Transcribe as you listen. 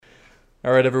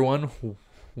All right, everyone.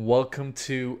 Welcome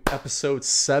to episode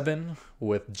 7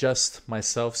 with just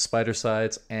myself, Spider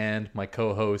Sides, and my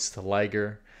co host,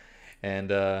 Liger.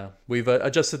 And we've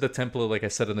adjusted the template, like I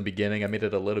said in the beginning. I made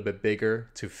it a little bit bigger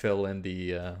to fill in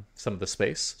the some of the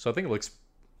space. So I think it looks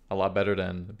a lot better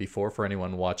than before for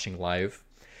anyone watching live.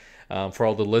 For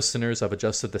all the listeners, I've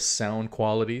adjusted the sound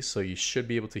quality, so you should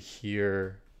be able to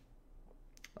hear,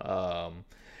 um,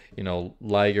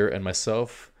 Liger and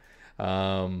myself.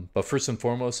 But first and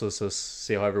foremost, let's just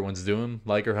see how everyone's doing.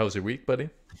 Liger, how's your week, buddy?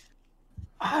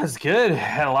 It's good.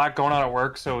 Had a lot going on at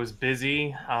work, so it was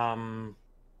busy.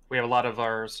 We have a lot of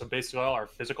basically all our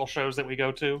physical shows that we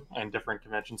go to in different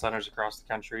convention centers across the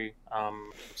country,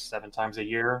 7 times a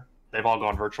year. They've all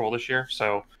gone virtual this year,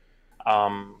 so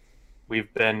um,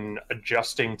 we've been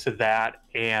adjusting to that,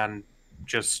 and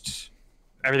just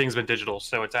everything's been digital.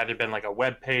 So it's either been like a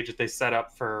web page that they set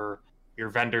up for your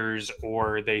vendors,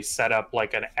 or they set up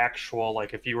like an actual,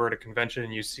 like if you were at a convention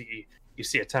and you see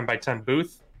a 10 by 10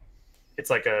 booth, it's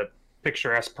like a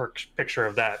picturesque picture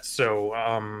of that. So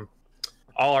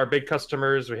all our big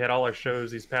customers, we had all our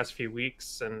shows these past few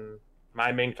weeks, and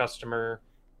my main customer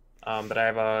that I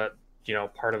have a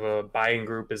part of a buying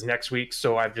group is next week.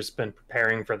 So I've just been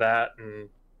preparing for that and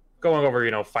going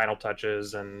over final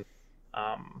touches, and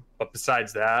but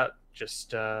besides that,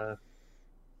 just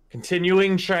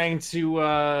continuing trying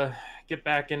to get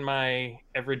back in my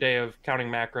everyday of counting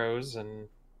macros, and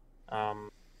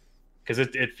because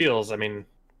it feels, I mean,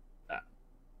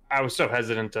 I was so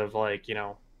hesitant of like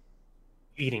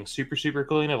eating super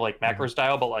clean of like macro Mhm.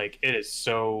 style, but like it's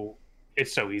so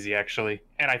easy actually,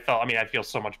 and I feel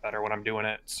so much better when I'm doing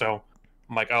it. So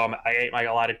I'm like, oh, I ate my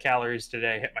allotted calories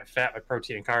today, hit my fat, my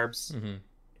protein and carbs. Mhm.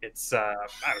 It's I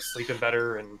was sleeping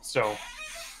better, and so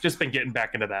just been getting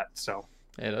back into that. So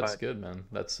Hey, that's but good, man.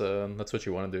 That's what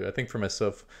you want to do. I think for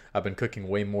myself, I've been cooking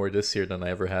way more this year than I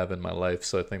ever have in my life,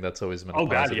 so I think that's always been a oh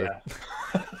god, positive.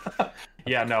 yeah.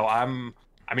 Yeah, no, I mean,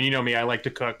 you know me, I like to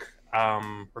cook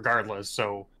regardless.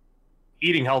 So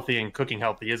eating healthy and cooking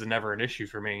healthy isn't never an issue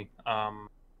for me.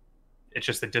 It's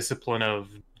just the discipline of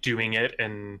doing it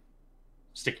and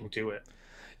sticking to it.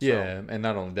 So, Yeah, and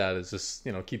not only that, is just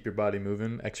keep your body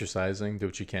moving, exercising, do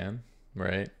what you can,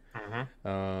 right? hmm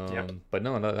yep, But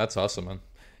no, that's awesome, man.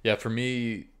 Yeah, for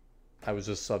me, I was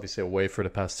just obviously away for the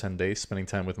past 10 days, spending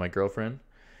time with my girlfriend,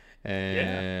 yeah,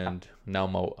 and now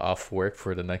I'm off work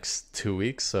for the next 2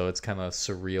 weeks, so it's kind of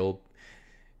surreal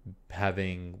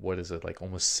having what is it like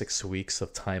almost 6 weeks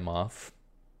of time off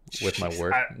with my jeez,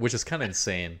 work, which is kind of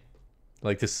insane.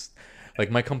 Like this,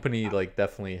 like my company like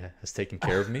definitely has taken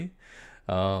care of me,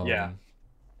 yeah, um,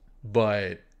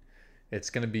 but it's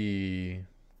gonna be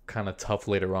kind of tough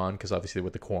later on because obviously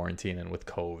with the quarantine and with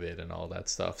COVID and all that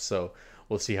stuff. So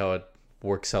we'll see how it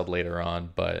works out later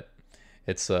on, but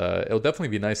it'll definitely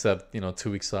be nice to have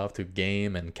 2 weeks off to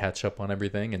game and catch up on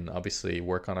everything and obviously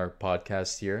work on our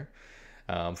podcast here.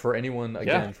 For anyone, yeah,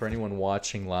 again, for anyone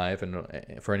watching live and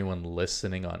for anyone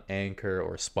listening on Anchor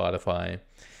or Spotify,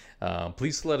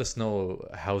 please let us know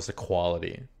how's the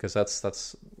quality because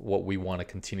that's what we want to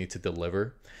continue to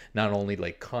deliver. Not only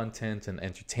like content and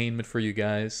entertainment for you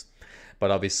guys,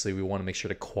 but obviously we want to make sure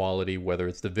the quality, whether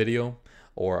it's the video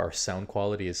or our sound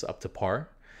quality, is up to par.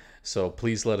 So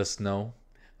please let us know.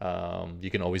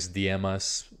 You can always DM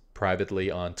us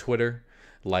privately on Twitter,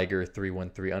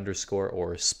 Liger313 underscore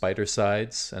or Spider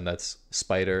Sides, and that's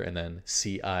Spider and then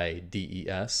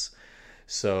CIDES.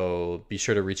 So be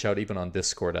sure to reach out even on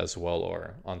Discord as well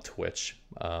or on Twitch.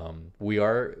 We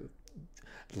are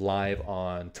live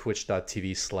on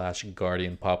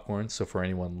twitch.tv/Guardian Popcorn. So for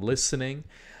anyone listening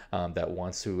that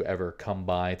wants to ever come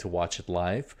by to watch it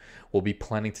live, we'll be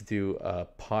planning to do a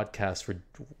podcast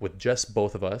with just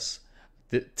both of us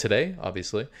today,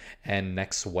 obviously, and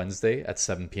next Wednesday at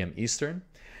 7 p.m. Eastern.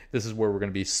 This is where we're going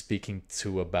to be speaking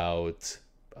to about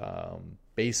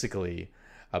basically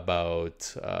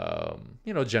about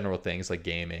general things like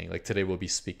gaming. Like today we'll be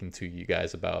speaking to you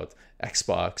guys about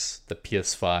Xbox, the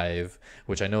PS5,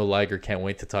 which I know Liger can't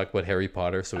wait to talk about Harry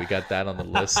Potter, so we got that on the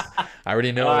list. I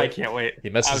already oh, know I it. can't wait. he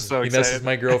I'm messes so he messes excited.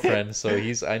 my girlfriend, so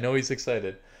I know he's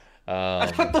excited. What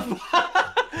um the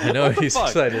fuck? I know What the he's fuck?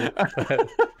 excited,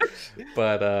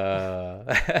 but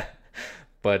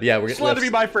but yeah, Just we let to have be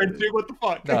my friend too. What the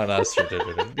fuck? no, no, it's true, true,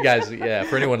 true, true. Guys. Yeah,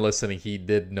 for anyone listening, he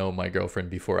did know my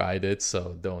girlfriend before I did,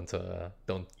 so don't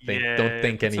Yeah,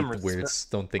 think any weirds,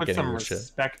 don't think put any some weird shit.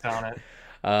 respect on it.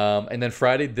 And then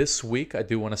Friday this week, I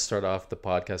do want to start off the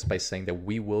podcast by saying that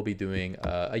we will be doing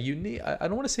a unique. I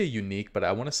don't want to say unique, but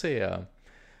I want to say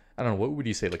I don't know, what would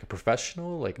you say, like a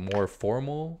professional, like more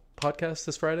formal podcast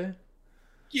this Friday?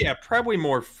 Yeah, probably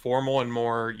more formal and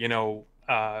more,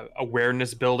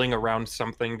 awareness building around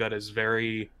something that is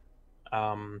very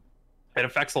um, it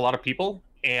affects a lot of people,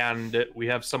 and we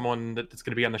have someone that's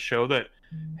going to be on the show that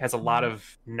has a lot of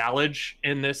knowledge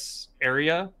in this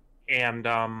area, and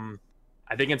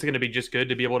I think it's going to be just good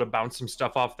to be able to bounce some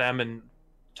stuff off them and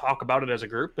talk about it as a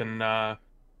group. And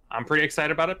I'm pretty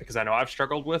excited about it because I know I've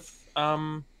struggled with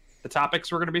the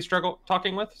topics we're going to be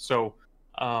talking with. So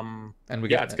And we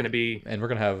yeah, got it's going to be and we're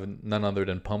gonna have none other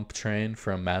than Pump Train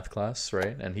from math class,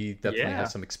 right? And he definitely yeah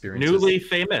has some experiences. newly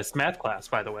famous math class,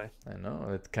 by the way. I know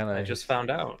it kind I of just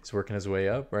found out. he's working his way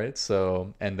up, right?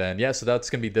 So and then yeah, so that's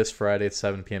gonna be this Friday at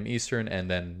 7 p.m. Eastern, and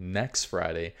then next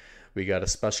Friday we got a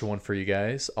special one for you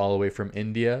guys all the way from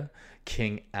India.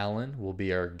 King Alan will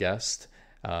be our guest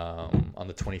on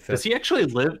the 25th. Does he actually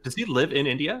live? Does he live in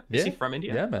India? Is he from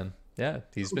India? Yeah, man. Yeah,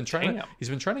 he's been trying to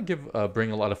damn. give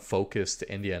bring a lot of focus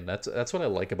to India, and that's what I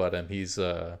like about him. He's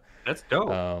That's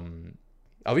dope.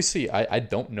 obviously I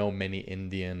don't know many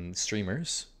Indian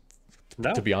streamers,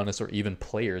 No. to be honest, or even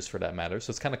players for that matter.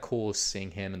 So it's kind of cool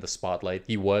seeing him in the spotlight.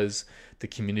 He was the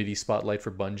community spotlight for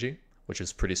Bungie, which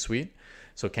is pretty sweet.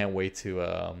 So can't wait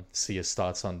to see his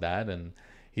thoughts on that. And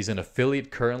he's an affiliate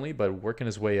currently, but working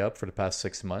his way up for the past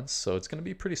 6 months. So it's gonna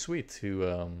be pretty sweet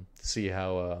to see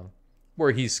how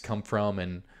where he's come from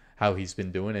and how he's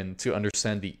been doing, and to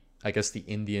understand the I guess the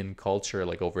Indian culture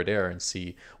like over there, and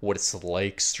see what it's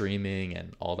like streaming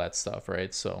and all that stuff,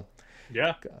 right? So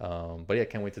Yeah. but yeah,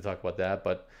 can't wait to talk about that.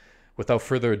 But without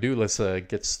further ado, let's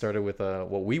get started with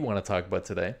what we want to talk about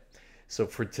today. So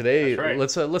for today,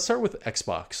 That's right. let's start with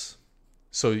Xbox.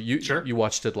 So Sure. you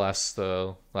watched it last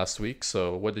week.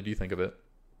 So what did you think of it?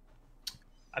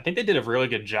 I think they did a really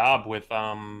good job with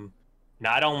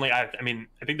not only I mean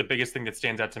I think the biggest thing that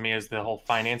stands out to me is the whole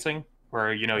financing,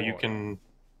 where you Oh, can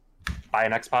buy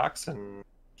an Xbox and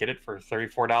get it for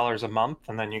 $34 a month,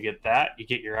 and then you get that, you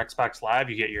get your Xbox Live,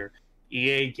 you get your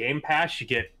EA Game Pass, you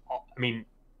get I mean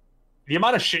the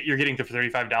amount of shit you're getting for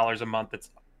 $35 a month,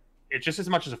 it's just as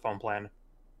much as a phone plan.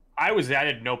 I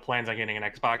had no plans on getting an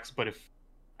Xbox, but if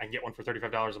I can get one for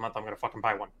 $35 a month, I'm gonna fucking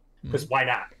buy one. Because why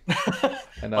not?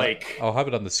 And like I'll have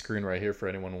it on the screen right here for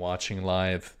anyone watching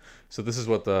live. So this is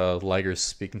what the Liger's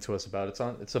speaking to us about.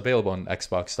 It's available on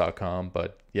Xbox.com.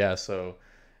 But yeah, so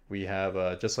we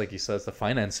have just like he says, the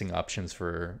financing options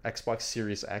for Xbox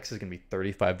Series X is gonna be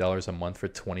 $35 a month for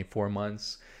 24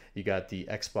 months. You got the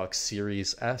Xbox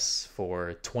Series S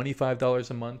for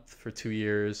 $25 a month for 2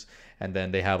 years, and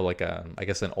then they have like I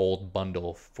guess an old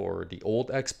bundle for the old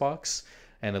Xbox,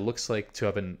 and it looks like to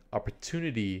have an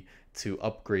opportunity to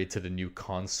upgrade to the new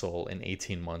console in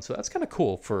 18 months. So that's kind of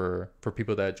cool for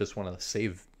people that just want to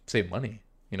save money.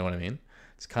 You know what I mean?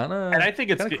 It's kind of and I think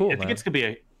it's cool. I think it's gonna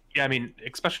be yeah. I mean,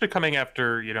 especially coming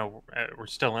after we're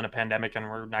still in a pandemic and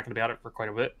we're not gonna be out it for quite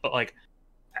a bit. But like,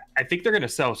 I think they're gonna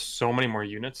sell so many more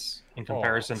units in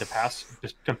comparison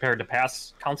to compared to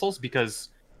past consoles, because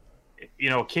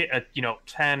kid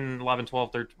 10, 11,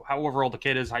 12, 13, however old the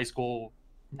kid is, high school,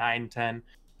 9, 10.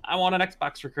 I want an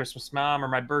Xbox for Christmas, Mom, or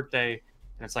my birthday,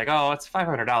 and it's like, oh, it's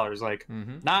 $500. Like,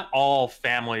 not all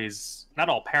families, not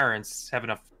all parents have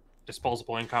enough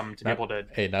disposable income to be able to.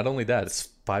 Hey, not only that, it's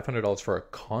 $500 for a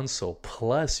console,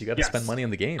 plus you got to spend money on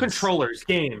the games, controllers,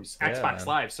 games, Yeah, Xbox man.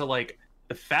 Live. So like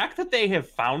the fact that they have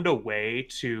found a way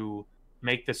to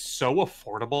make this so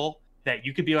affordable that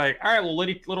you could be like, all right, well,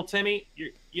 little Timmy,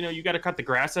 you got to cut the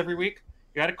grass every week,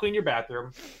 you got to clean your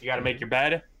bathroom, you got to make your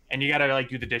bed, and you got to like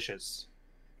do the dishes,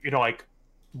 like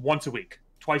once a week,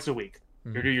 twice a week.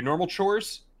 You do your normal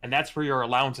chores, and that's where your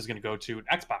allowance is going to go to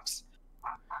Xbox.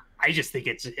 I just think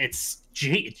it's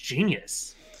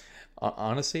genius.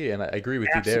 Honestly, and I agree with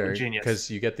you Absolute there, genius.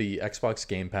 because you get the Xbox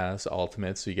Game Pass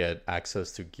Ultimate, so you get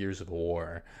access to Gears of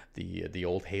War, the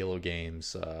old Halo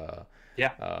games,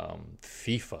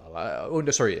 FIFA. Oh,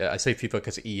 no, sorry, I say FIFA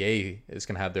because EA is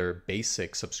gonna have their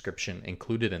basic subscription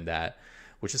included in that,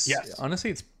 which is honestly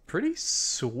it's pretty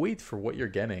sweet for what you're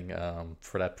getting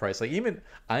for that price. Like even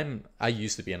I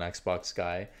used to be an Xbox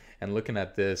guy, and looking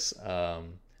at this,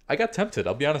 I got tempted.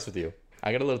 I'll be honest with you.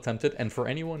 I got a little tempted. And for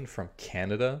anyone from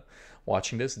Canada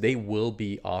watching this, they will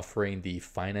be offering the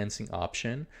financing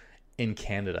option in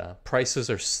Canada. Prices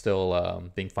are still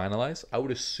being finalized. I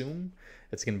would assume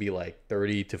it's going to be like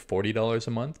 $30 to $40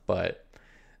 a month, but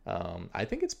I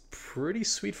think it's pretty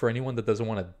sweet for anyone that doesn't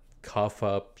want to cough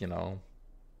up,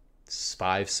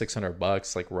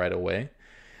 $500-600 like right away.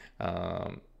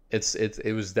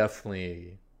 It was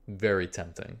definitely very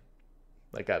tempting,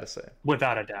 I gotta say.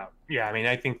 Without a doubt. Yeah, I mean,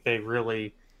 I think they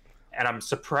really, and I'm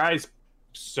surprised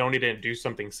Sony didn't do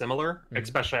something similar,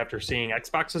 especially after seeing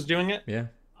Xbox is doing it. Yeah.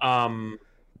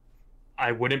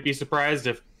 I wouldn't be surprised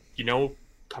if,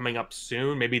 coming up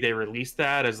soon. Maybe they release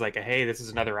that as like a hey, this is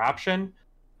another option.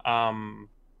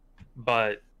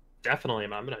 But definitely,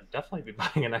 I'm gonna definitely be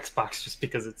buying an Xbox just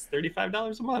because it's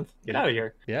 $35 a month. Get out of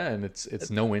here. Yeah, and it's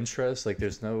no interest. Like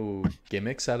there's no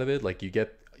gimmicks out of it. Like you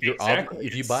get Exactly.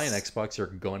 if you buy an Xbox, you're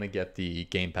going to get the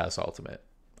Game Pass Ultimate,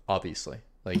 obviously.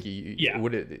 Like Yeah.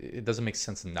 it doesn't make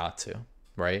sense not to,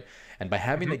 right? And by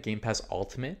having the Game Pass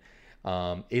Ultimate,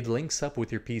 it links up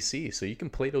with your PC, so you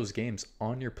can play those games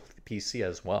on your PC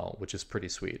as well, which is pretty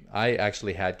sweet. I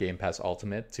actually had Game Pass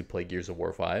Ultimate to play Gears of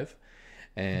War 5,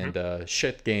 and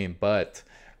shit game, but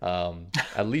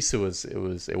at least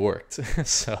it worked.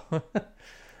 So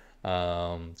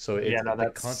Yeah, no, the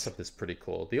that's concept is pretty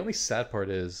cool. The only sad part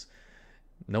is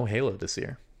no Halo this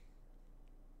year.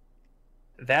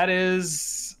 that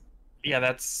is yeah,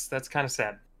 that's kind of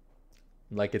sad.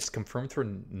 Like it's confirmed for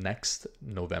next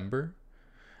November.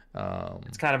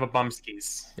 It's kind of a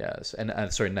bumskis. Yes,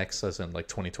 and sorry, next as in like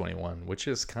 2021, which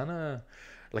is kind of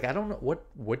like I don't know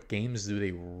what games do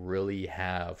they really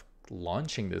have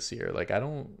launching this year. Like I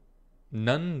don't,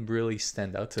 none really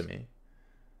stand out to me.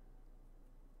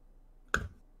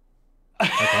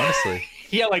 Like honestly,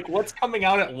 Yeah, like what's coming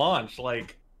out at launch?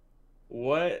 Like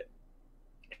what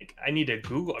I need to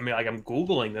Google. I mean, like I'm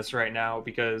Googling this right now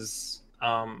because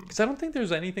because I don't think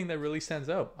there's anything that really stands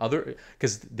out other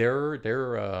because their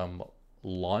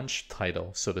launch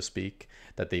title, so to speak,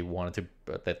 that they wanted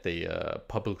to that they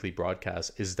publicly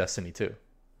broadcast is Destiny 2.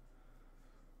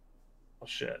 oh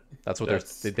shit. That's what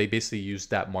they basically use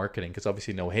that marketing because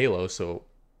obviously no Halo, so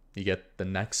you get the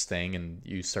next thing and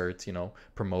you start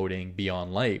promoting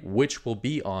Beyond Light, which will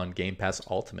be on Game Pass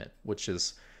Ultimate, which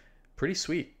is pretty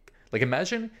sweet. Like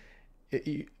imagine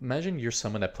you're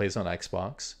someone that plays on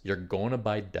Xbox, you're going to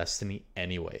buy Destiny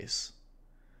anyways.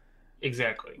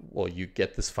 Exactly. Well, you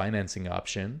get this financing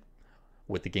option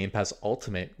with the Game Pass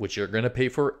Ultimate, which you're going to pay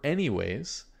for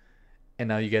anyways, and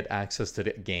now you get access to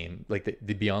the game, like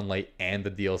the Beyond Light and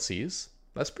the DLCs.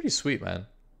 That's pretty sweet, man.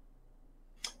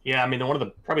 Yeah, I mean, one of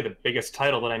the probably the biggest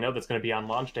title that I know that's going to be on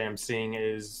launch day I'm seeing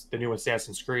is the new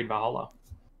Assassin's Creed Valhalla.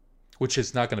 Which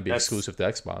is not going to be That's exclusive to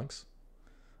Xbox.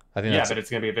 I think yeah, that's but it's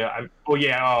going to be oh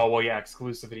yeah, oh well, yeah,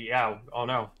 exclusivity. Yeah, oh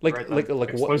no, like right like then.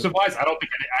 like what Exclusive wise, I don't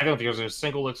think there's a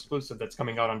single exclusive that's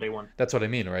coming out on day one. that's what I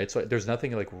mean, right? So there's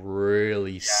nothing like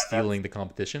really Yeah, stealing the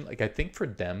competition. Like I think for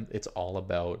them, it's all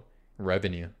about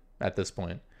revenue at this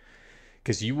point,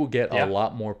 because you will get a yeah,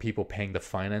 lot more people paying the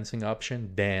financing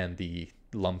option than the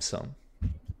lump sum,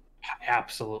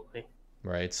 absolutely.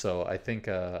 right? So I think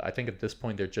at this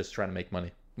point they're just trying to make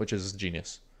money, which is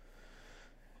genius.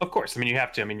 Of course, I mean you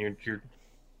have to. I mean you're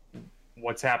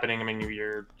what's happening. I mean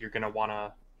you're gonna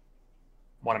wanna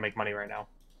make money right now.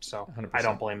 So I 100%.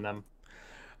 don't blame them.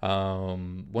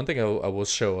 One thing I will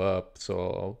show up, so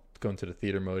I'll go into the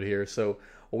theater mode here. So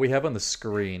what we have on the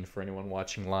screen for anyone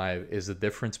watching live is the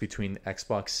difference between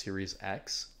Xbox Series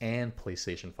X and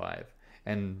PlayStation 5.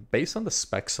 And based on the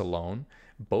specs alone,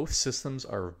 both systems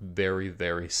are very,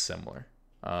 very similar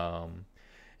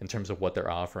in terms of what they're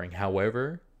offering.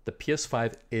 However, the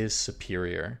PS5 is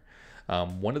superior.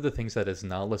 One of the things that is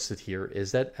not listed here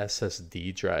is that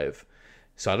SSD drive.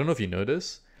 So I don't know if you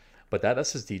notice, but that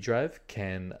SSD drive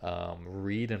can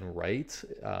read and write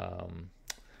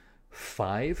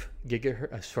 5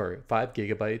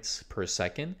 gigabytes per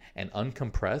second and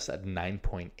uncompressed at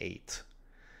 9.8.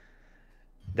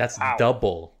 That's Wow,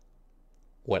 double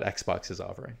what Xbox is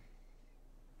offering.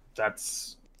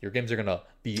 that's Your games are gonna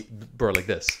be bro like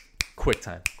this, quick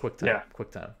time, yeah,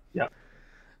 quick time. yeah,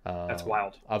 that's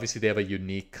wild. Obviously, they have a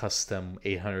unique custom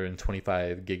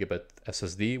 825 gigabit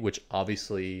SSD, which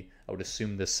obviously I would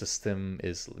assume this system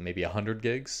is maybe 100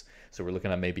 gigs. So we're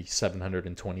looking at maybe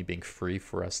 720 being free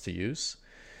for us to use.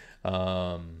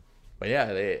 But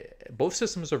yeah, both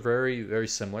systems are very, very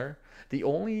similar. The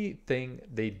only thing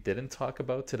they didn't talk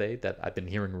about today that I've been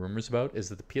hearing rumors about is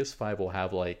that the PS5 will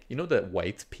have like, that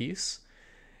white piece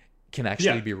can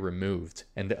actually Yeah, be removed.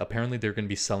 And apparently they're going to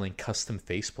be selling custom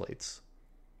faceplates,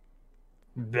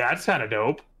 that's kind of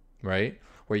dope. right?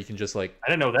 Where you can just like I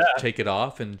didn't know that. take it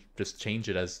off and just change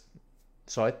it as.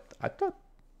 So I thought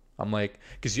I'm like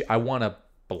because I want a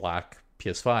black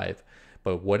PS5,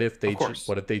 but what if Of course,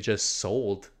 what if they just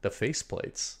sold the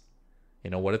faceplates?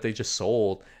 What if they just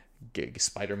sold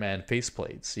Spider-Man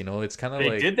faceplates? It's kind of they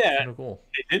like did that. kind of cool.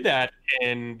 They did that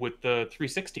in with the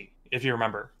 360, if you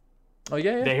remember. Oh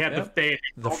yeah, yeah, They had yeah. they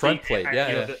The front plate, yeah,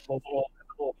 yeah. the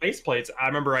little face plates. I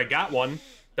remember I got one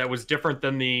that was different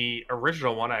than the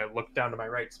original one. I looked down to my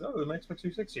right. So, the Xbox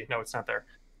 360. No, it's not there.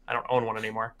 I don't own one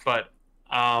anymore. But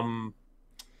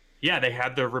yeah, they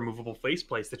had the removable face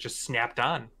plates that just snapped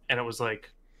on, and it was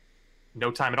like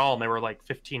no time at all, and they were like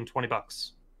 15,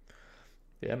 $20.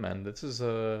 Yeah, man, this is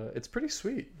it's pretty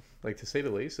sweet. Like to say the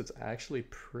least, it's actually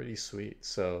pretty sweet.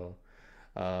 So,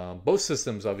 both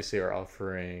systems obviously are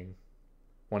offering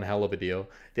one hell of a deal.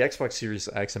 The Xbox Series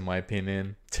X, in my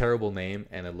opinion, terrible name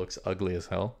and it looks ugly as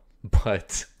hell.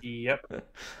 But Yep.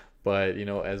 but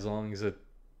as long as it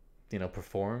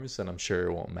performs, then I'm sure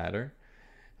it won't matter.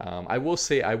 I will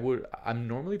say I'm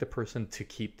normally the person to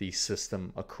keep the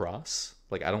system across.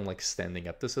 Like I don't like standing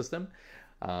up the system.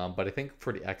 But I think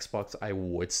for the Xbox, I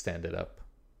would stand it up.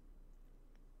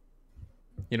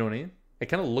 You know what I mean? It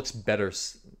kind of looks better,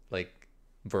 like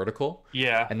vertical.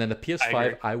 Yeah, And then the I PS5,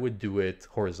 agree. I would do it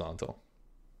horizontal.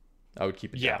 I would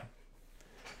keep it Yeah,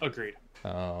 agreed.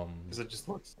 down. Because it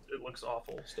looks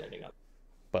awful standing up.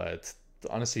 But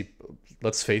honestly,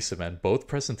 let's face it, man. Both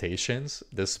presentations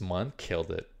this month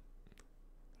killed it.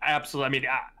 Absolutely. I mean,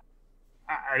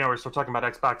 I know we're still talking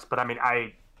about Xbox, but I mean,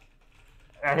 a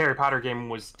Harry Potter game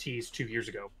was teased 2 years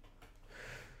ago,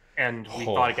 and we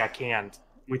thought it got canned.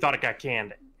 We thought it got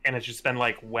canned, and it's just been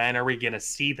like, when are we gonna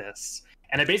see this?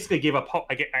 And I basically gave up hope.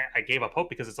 I gave up hope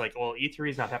because it's like, well, E3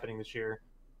 is not happening this year.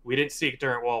 We didn't see it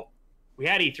during. Well, we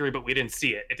had E3, but we didn't see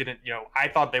it. It didn't. I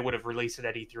thought they would have released it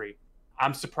at E3.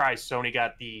 I'm surprised Sony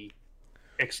got the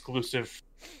exclusive,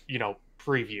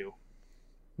 preview.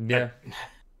 Yeah.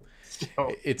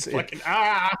 So, It's fucking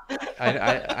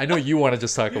I know you want to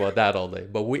just talk about that all day,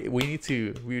 but we need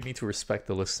to respect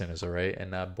the listeners, all right, and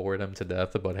not bore them to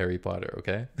death about Harry Potter,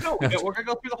 okay? No, we're gonna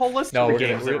go through the whole list No, of we're the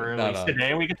gonna- games that we're- were no, released no. today,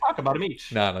 and we can talk about them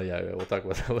each. No, yeah, we'll talk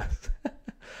about that list.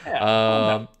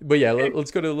 Yeah. But yeah,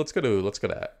 let's talk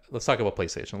about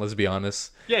PlayStation. Let's be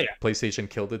honest. Yeah. PlayStation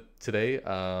killed it today.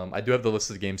 I do have the list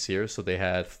of the games here. So they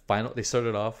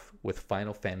started off with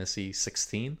Final Fantasy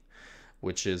 16,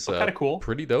 which is kind of cool.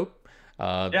 pretty dope.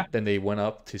 Yeah. Then they went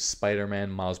up to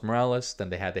Spider-Man Miles Morales. Then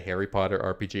they had the Harry Potter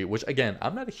RPG, which again,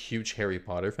 I'm not a huge Harry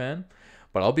Potter fan,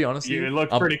 but I'll be honest with you. It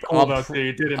looked I'm- pretty cool I'm though, pr-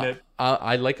 too, didn't it?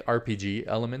 I like RPG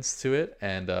elements to it,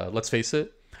 and let's face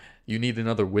it, you need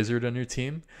another wizard on your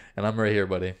team, and I'm right here,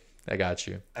 buddy. I got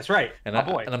you. That's right. And My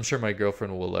boy. I'm sure my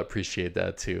girlfriend will appreciate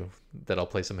that too. That I'll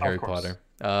play some Harry course. Potter.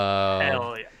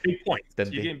 Hell yeah. Big points.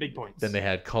 then You're they- getting big points. Then they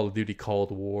had Call of Duty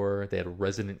Cold War. They had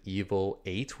Resident Evil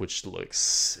 8, which looks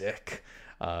sick.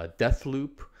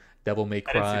 Deathloop, Devil May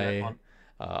I didn't see that Cry, one.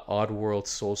 Oddworld,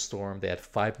 Soulstorm. They had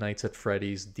Five Nights at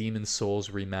Freddy's, Demon Souls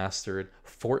remastered,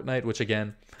 Fortnite, which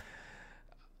again,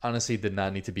 honestly did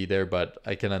not need to be there, but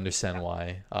I can understand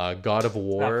why. God of Not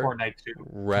War, Fortnite too.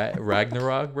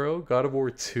 Ragnarok, bro. God of War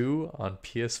 2 on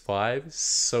PS5,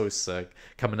 so sick.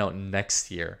 Coming out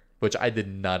next year, which I did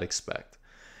not expect.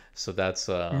 So that's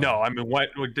No, I mean, what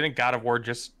didn't God of War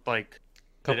just Couple-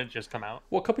 did it just come out?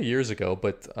 well, a couple years ago,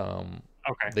 but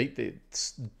Okay.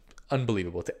 it's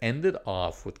unbelievable to end it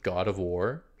off with God of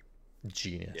War,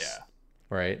 genius. Yeah.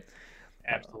 Right.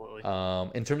 Absolutely.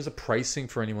 In terms of pricing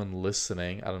for anyone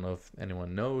listening, I don't know if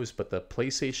anyone knows, but the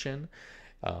PlayStation,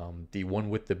 the one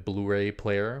with the Blu-ray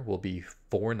player will be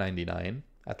 $4.99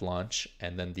 at launch,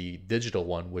 and then the digital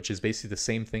one, which is basically the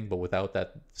same thing but without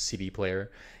that CD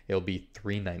player, it'll be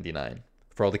 $3.99.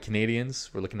 For all the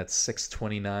Canadians, we're looking at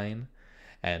 $6.29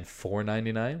 and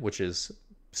 $4.99, which is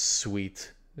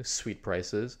sweet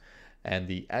prices. And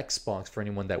the Xbox, for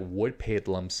anyone that would pay it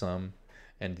lump sum,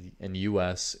 and in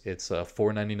US, it's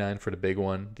 $4.99 for the big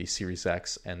one, the Series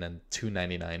X, and then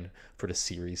 $2.99 for the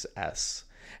Series S.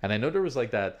 And I know there was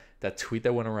like that tweet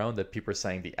that went around that people are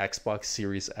saying the Xbox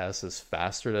Series S is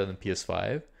faster than the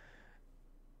PS5.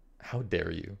 How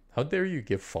dare you? How dare you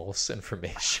give false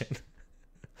information?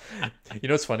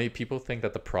 It's funny. People think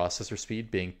that the processor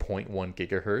speed being 0.1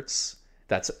 gigahertz,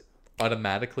 that's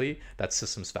automatically that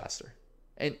system's faster.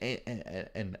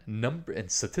 And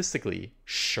statistically,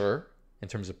 sure, in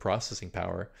terms of processing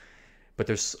power, but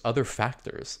there's other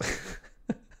factors.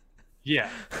 Yeah.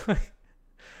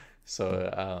 So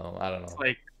I don't know.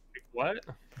 Like what?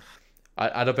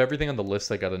 Out of everything on the list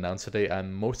that got announced today,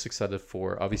 I'm most excited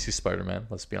for obviously Spider-Man.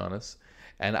 Let's be honest,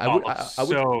 and I would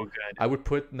so good. I would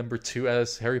put number 2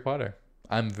 as Harry Potter.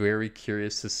 I'm very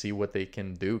curious to see what they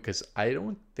can do because I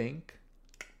don't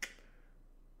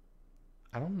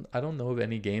know of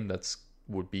any game that's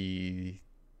would be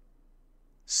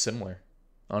similar,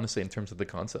 honestly, in terms of the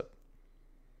concept.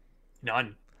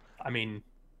 None. I mean,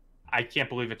 I can't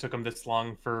believe it took them this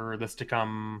long for this to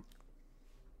come,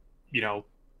 get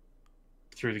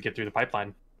through the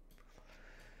pipeline.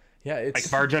 Yeah, Like it's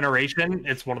of our generation,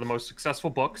 it's one of the most successful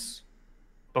books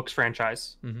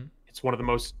franchise. Mhm. It's one of the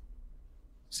most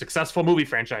successful movie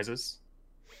franchises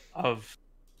of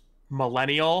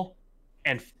millennial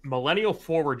and millennial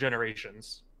forward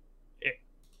generations.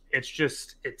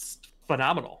 It's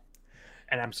phenomenal.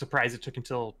 And I'm surprised it took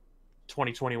until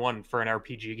 2021 for an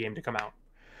RPG game to come out.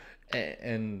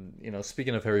 And you know,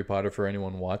 speaking of Harry Potter, for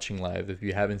anyone watching live, if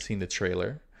you haven't seen the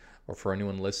trailer, or for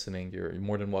anyone listening, you're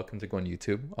more than welcome to go on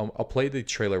YouTube. I'll play the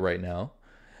trailer right now.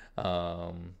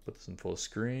 Put this in full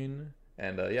screen,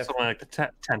 and yeah, It's only like the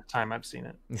 10th time I've seen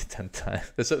it. 10th time.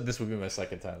 This will be my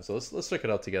second time, so let's check it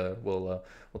out together. We'll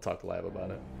talk live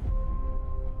about it.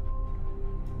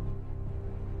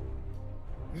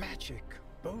 Magic,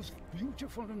 both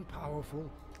beautiful and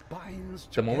powerful, binds.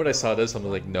 The moment I saw this, I'm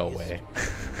like, no way.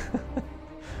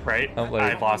 Right? I'm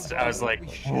like, I lost it. I was like,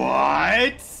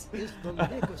 what? Is the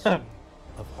legacy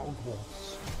of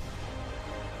Hogwarts.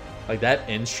 Like that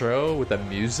intro with the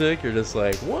music, you're just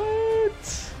like,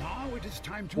 what? Now it is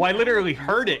time to. Well, I literally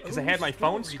heard it because I had my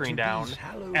phone screen down,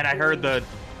 and I heard the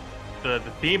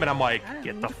theme, and I'm like,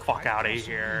 get the fuck out of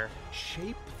here.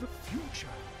 Shape the future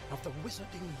of the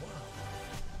wizarding world.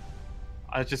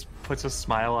 It just puts a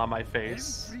smile on my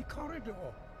face. Every corridor,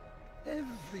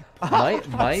 every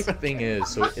My thing is,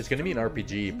 so it's gonna be an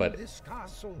RPG, but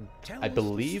I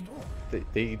believe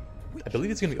I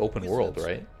believe it's gonna be open world,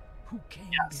 right?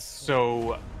 Yes.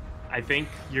 So I think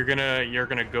you're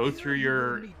gonna go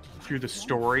through the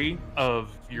story of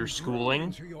your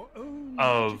schooling,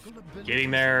 of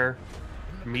getting there,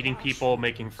 meeting people,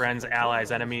 making friends,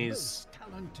 allies, enemies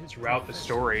throughout the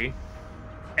story.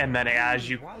 And then as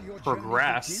you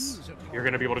progress, you're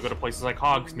going to be able to go to places like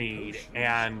Hogsmeade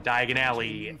and Diagon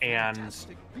Alley and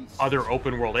other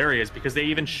open world areas, because they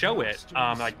even show it.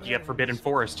 Like you have Forbidden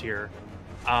Forest here.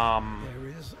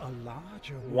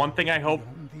 One thing I hope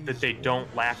that they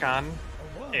don't lack on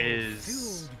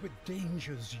is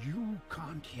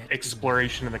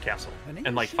exploration in the castle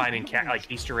and like finding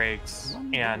like Easter eggs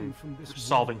and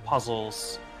solving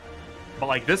puzzles. But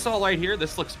like this all right here,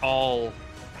 this looks all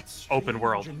open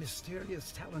world.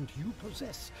 Mysterious talent you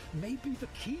possess may be the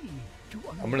key to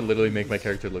I'm gonna literally make my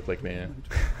character look like me.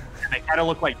 They kind of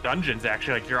look like dungeons,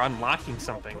 actually, like you're unlocking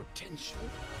something.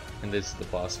 And this is the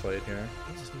boss fight here.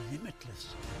 Is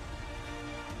limitless.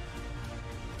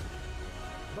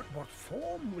 But what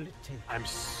form will it take?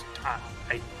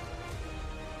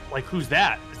 Like, who's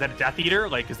that? Is that a Death Eater?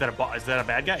 Like, is that a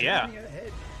bad guy? Yeah.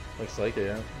 Looks like it,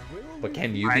 yeah. But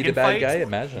can you be the bad guy?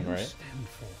 Imagine, right?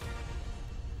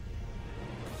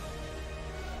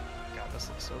 God, this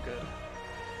looks so good.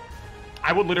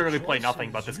 I would literally play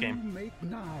nothing but this game.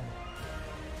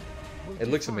 It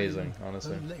looks amazing,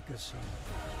 honestly. The legacy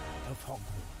of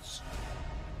Hogwarts.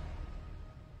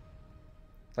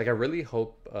 Like, I really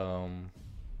hope. And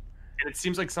it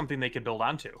seems like something they could build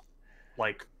onto,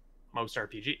 like most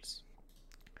RPGs.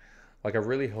 Like, I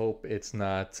really hope it's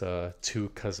not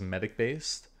too cosmetic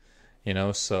based, you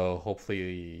know. So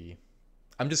hopefully,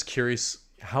 I'm just curious.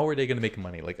 How are they going to make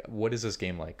money? Like, what is this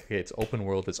game like? Okay, it's open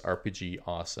world, it's RPG,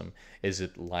 awesome. Is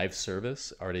it live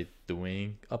service? Are they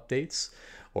doing updates?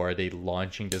 Or are they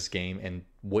launching this game and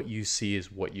what you see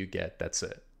is what you get, that's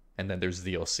it. And then there's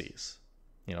DLCs.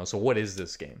 You know, so what is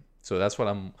this game? So that's what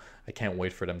I can't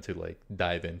wait for them to like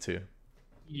dive into.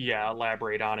 Yeah,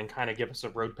 elaborate on and kind of give us a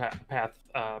road path,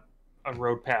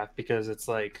 because it's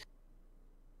like,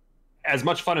 as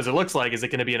much fun as it looks like, is it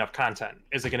going to be enough content?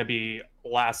 Is it going to be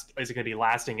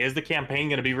lasting? Is the campaign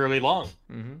going to be really long?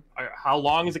 Mm-hmm. How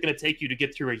long is it going to take you to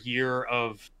get through a year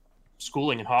of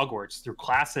schooling in Hogwarts, through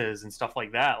classes and stuff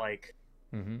like that? Like,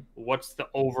 Mm-hmm. what's the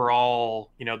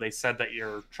overall? You know, they said that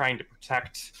you're trying to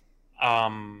protect,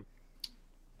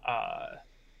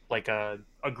 like a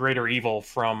greater evil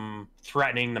from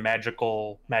threatening the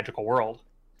magical world.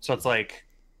 So it's like,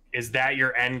 is that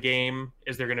your end game?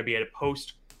 Is there going to be a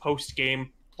post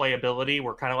game playability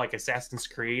where, kind of like Assassin's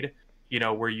Creed, you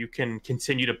know, where you can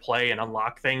continue to play and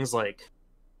unlock things? Like,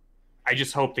 I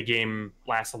just hope the game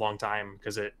lasts a long time,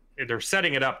 because they're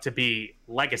setting it up to be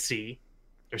legacy.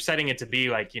 They're setting it to be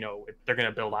like, you know, they're going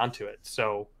to build onto it.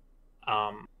 So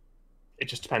it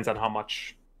just depends on how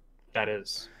much that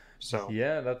is. So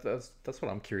yeah, that's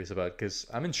what I'm curious about, because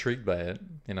I'm intrigued by it,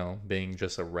 you know, being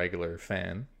just a regular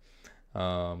fan.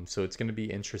 So it's going to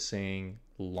be interesting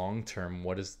long term.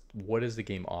 What is the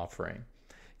game offering?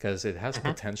 Because it has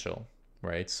potential,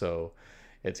 right? So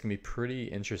it's gonna be pretty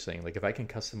interesting. Like, if I can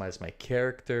customize my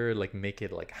character, like make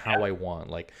it like how I want,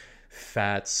 like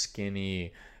fat,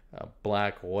 skinny,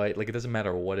 black, white, like it doesn't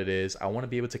matter what it is. I want to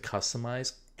be able to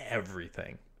customize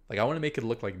everything. Like, I want to make it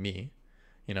look like me,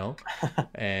 you know,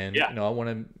 and you know,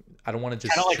 I don't want to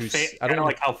just choose. I don't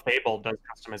like how Fable does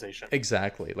customization.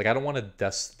 Exactly. Like, I don't want a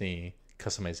Destiny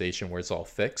customization where it's all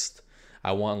fixed.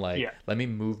 I want like, let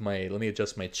me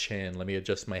adjust my chin, let me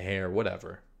adjust my hair,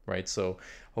 whatever, right? So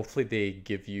hopefully they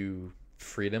give you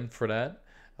freedom for that.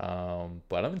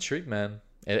 But I'm intrigued, man.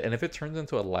 And if it turns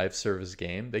into a live service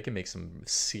game, they can make some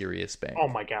serious bank. Oh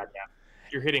my god, yeah.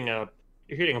 You're hitting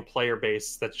a player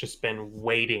base that's just been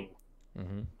waiting.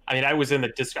 Hmm. I mean, I was in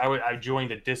the I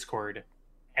joined the Discord,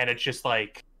 and it's just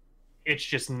like it's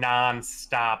just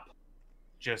nonstop,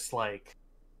 just like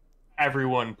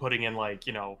everyone putting in like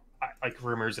like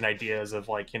rumors and ideas of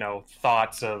like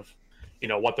thoughts of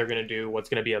what they're gonna do, what's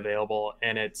gonna be available,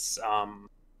 and it's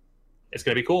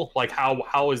gonna be cool. Like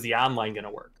how is the online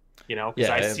gonna work? Because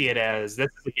Yeah, I see it as this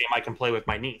is a game I can play with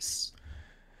my niece.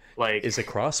 Like, is it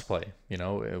crossplay?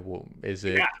 Is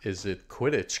it Yeah. is it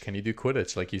Quidditch? Can you do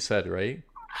Quidditch like you said, right?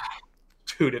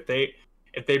 dude,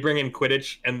 if they bring in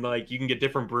Quidditch and like you can get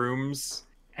different brooms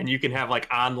and you can have like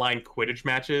online Quidditch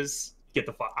matches, get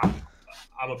the fuck. I'm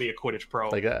gonna be a Quidditch pro.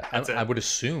 Like That's it. I would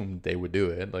assume they would do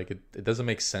it. Like it doesn't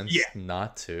make sense Yeah.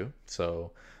 not to.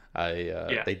 So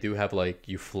Yeah. they do have like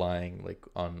you flying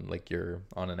like you're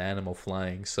on an animal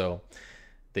flying. So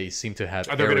they seem to have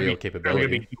Are there aerial gonna be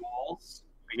capability. duels?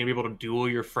 Are you gonna be able to duel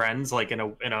your friends like in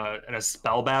a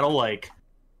spell battle? Like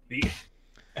the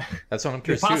That's what I'm the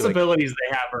curious too. Like, possibilities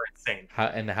they have are insane.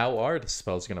 how are the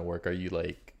spells gonna work? Are you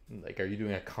are you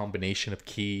doing a combination of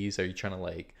keys? Are you trying to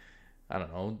like I don't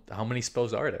know how many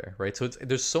spells are there, right? So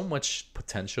there's so much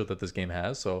potential that this game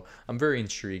has. So I'm very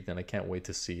intrigued, and I can't wait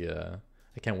to see.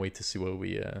 I can't wait to see what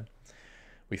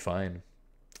we find.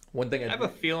 One thing I have a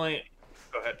feeling.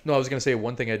 Go ahead. no, I was gonna say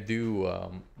one thing I do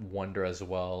wonder as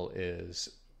well is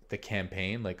the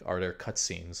campaign. Like, are there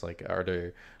cutscenes? Like, are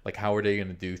there like how are they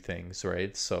gonna do things,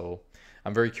 right? So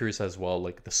I'm very curious as well,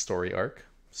 like the story arc.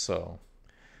 So,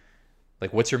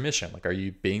 like, what's your mission? Like, are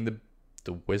you being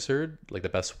the wizard, like the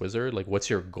best wizard? Like, what's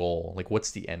your goal? Like,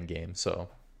 what's the end game? So,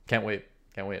 can't wait,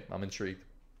 can't wait. I'm intrigued.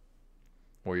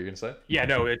 What were you gonna say? Yeah,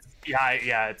 no, it's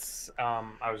it's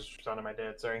I was just on my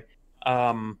dad, sorry.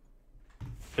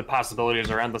 The possibilities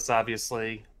are endless,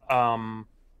 obviously. And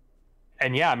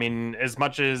yeah, I mean, as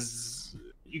much as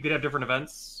you could have different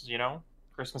events,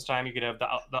 Christmas time, you could have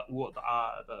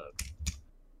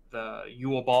the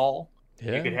Yule Ball.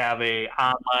 You could Yeah, have a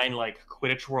online like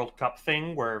Quidditch World Cup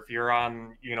thing where if you're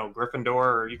on, Gryffindor,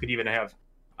 or you could even have.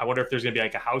 I wonder if there's gonna be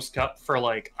like a house cup for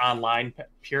like online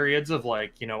periods of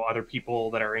like other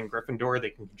people that are in Gryffindor. They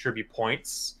can contribute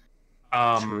points.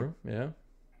 true. Yeah,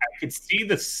 I could see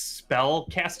the spell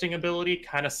casting ability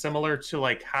kind of similar to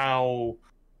like how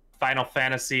Final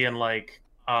Fantasy and like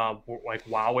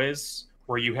WoW is,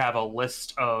 where you have a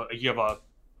list of you have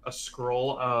a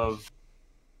scroll of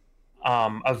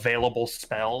available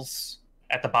spells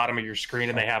at the bottom of your screen,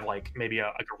 and they have like maybe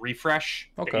like a refresh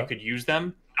that Okay. you could use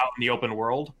them out in the open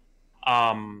world.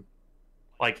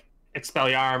 Like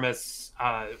Expelliarmus,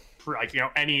 like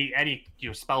any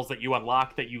spells that you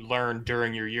unlock that you learn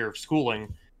during your year of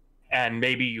schooling, and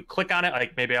maybe you click on it,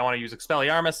 like maybe I want to use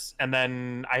Expelliarmus, and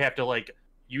then I have to like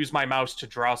use my mouse to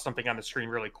draw something on the screen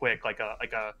really quick, like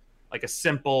a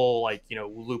simple like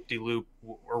loop de loop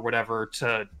or whatever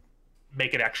to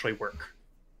make it actually work.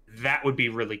 That would be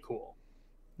really cool.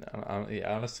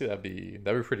 yeah, honestly, that'd be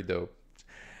pretty dope.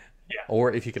 Yeah.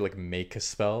 Or if you could like make a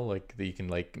spell like that you can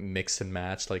like mix and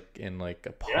match like in like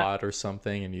a Yeah. pot or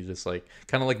something, and you just like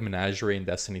kind of like Menagerie in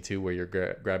Destiny 2 where you're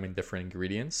grabbing different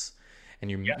ingredients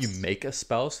and you Yes. make a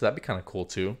spell. So that'd be kind of cool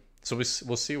too. So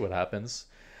we'll see what happens.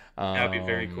 That'd be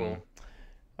very cool.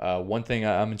 One thing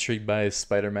I'm intrigued by is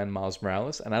Spider-Man Miles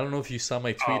Morales, and I don't know if you saw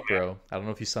my tweet, man. bro. I don't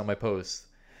know if you saw my post.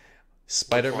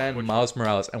 Spider-Man Which one? Miles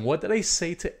Morales, and what did I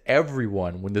say to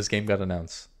everyone when this game got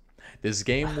announced? This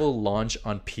game will launch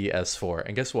on PS4.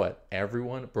 And guess what?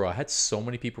 Everyone, bro, I had so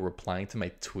many people replying to my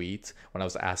tweet when I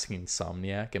was asking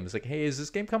Insomniac and was like, hey, is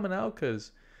this game coming out?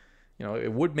 Because,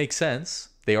 it would make sense.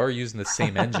 They are using the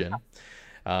same engine.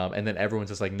 And then everyone's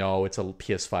just like, no, it's a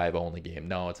PS5 only game.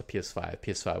 No, it's a PS5.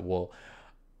 PS5.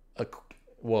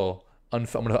 I'm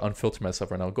going to unfilter myself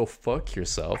right now. Go fuck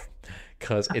yourself.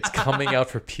 Because it's coming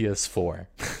out for PS4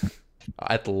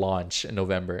 at launch in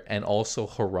November. And also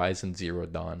Horizon Zero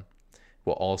Dawn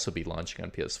will also be launching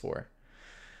on PS4.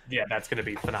 Yeah, that's gonna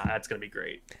be phenomenal. That's gonna be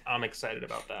great. I'm excited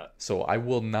about that. So I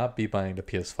will not be buying the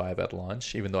PS5 at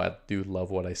launch, even though I do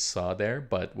love what I saw there.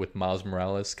 But with Miles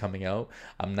Morales coming out,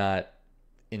 I'm not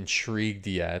intrigued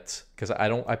yet because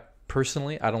I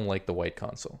personally don't like the white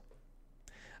console.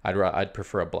 I'd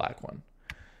prefer a black one,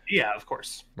 Yeah, of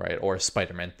course. right? Or a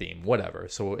Spider-Man theme, whatever.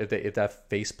 So if that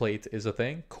faceplate is a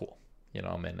thing, cool.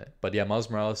 I'm in it. But yeah, Miles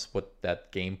Morales, what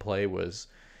that gameplay was.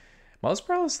 Miles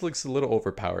Morales looks a little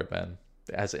overpowered, man.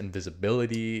 It has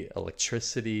invisibility,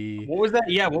 electricity. What was that?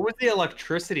 Yeah, what was the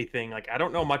electricity thing? Like, I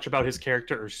don't know much about his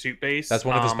character or suit base. That's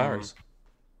one of his powers.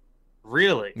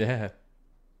 Really? Yeah.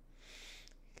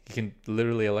 He can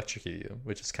literally electrocute you,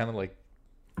 which is kind of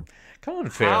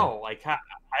unfair. How? Like, how,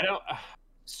 I don't.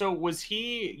 So was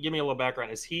he? Give me a little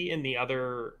background. Is he in the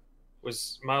other?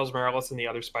 Was Miles Morales in the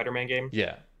other Spider-Man game?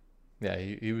 Yeah, yeah.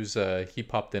 He was. He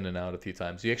popped in and out a few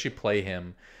times. You actually play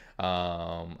him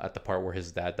at the part where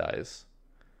his dad dies.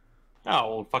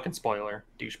 Oh, well, fucking spoiler,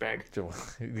 douchebag.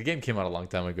 The game came out a long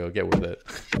time ago. Get with it.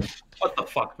 What the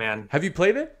fuck, man? Have you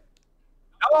played it?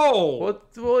 Oh.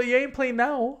 Well, you ain't playing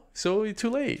now, so you're too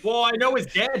late. Well, I know his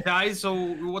dad dies, so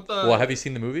what the? Well, have you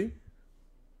seen the movie?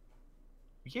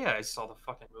 Yeah, I saw the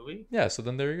fucking movie. Yeah, so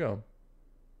then there you go.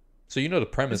 So you know the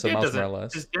premise of Miles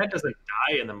Morales. His dad doesn't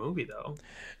die in the movie, though.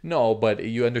 No, but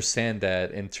you understand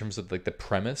that in terms of like the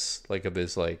premise, like of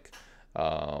his Okay.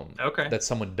 that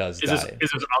someone does Is die.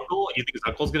 his uncle? You think his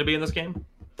uncle's gonna be in this game?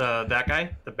 That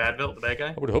guy, the bad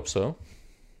guy. I would hope so.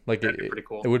 Like That'd be pretty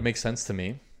cool. It would make sense to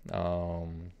me.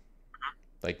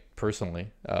 Like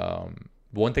personally,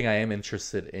 one thing I am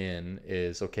interested in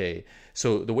is, okay,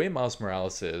 so the way Miles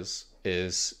Morales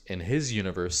is in his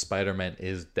universe, Spider-Man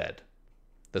is dead.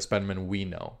 The Spider-Man we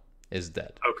know is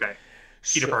dead. Okay.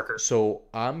 Peter Parker. So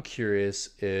I'm curious,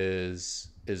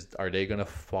 are they gonna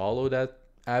follow that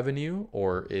avenue,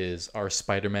 or is our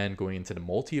Spider-Man going into the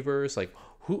multiverse? Like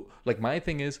who? Like my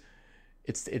thing is,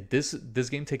 this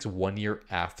game takes 1 year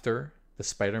after the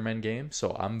Spider-Man game,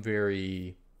 so I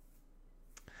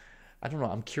don't know.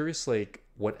 I'm curious, like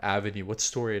what avenue, what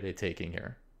story are they taking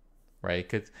here,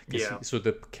 right? So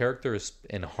the character is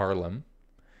in Harlem,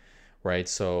 right?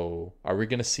 So are we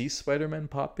gonna see Spider-Man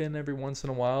pop in every once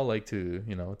in a while, like to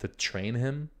train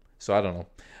him? So I don't know.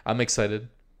 I'm excited,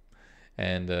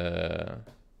 and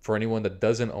for anyone that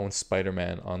doesn't own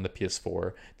Spider-Man on the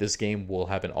PS4, this game will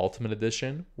have an Ultimate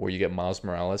Edition where you get Miles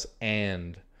Morales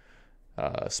and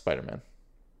Spider-Man.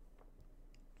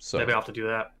 So maybe I'll have to do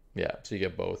that. yeah, so you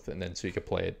get both, and then so you can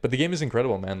play it. But the game is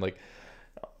incredible, man. Like,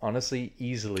 honestly,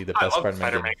 easily the best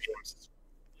Spider-Man game. Games.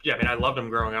 Yeah, I mean, I loved them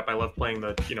growing up. I loved playing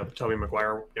the Tobey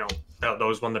Maguire,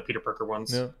 those the Peter Parker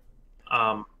ones, Yeah.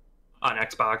 On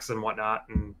Xbox and whatnot.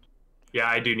 And yeah,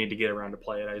 I do need to get around to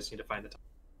play it. I just need to find the time.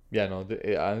 Yeah, no,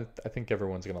 I think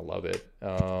everyone's gonna love it.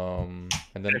 And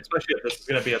then especially if this is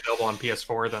gonna be available on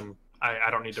PS4, then I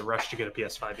don't need to rush to get a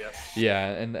PS5 yet. yeah,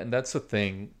 and that's the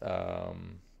thing.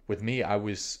 With me, I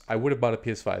would have bought a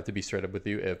PS5, to be straight up with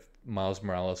you, if Miles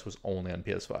Morales was only on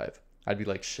PS5. I'd be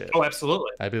like, shit. Oh,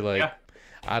 absolutely. I'd be like, yeah.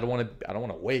 I don't want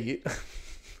to wait.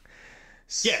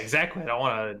 Yeah, exactly. I don't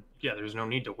want to. Yeah, there's no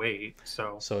need to wait.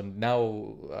 So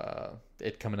now,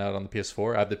 it coming out on the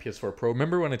PS4. I have the PS4 Pro.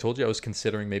 Remember when I told you I was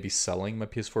considering maybe selling my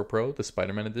PS4 Pro, the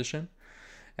Spider-Man edition?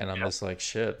 And I'm just like,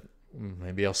 shit,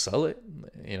 maybe I'll sell it,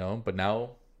 But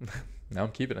now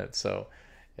I'm keeping it. So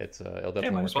it'll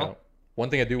definitely work out. One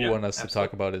thing I do want us to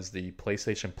talk about is the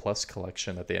PlayStation Plus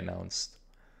collection that they announced.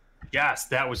 Yes,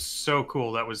 that was so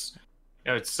cool. That was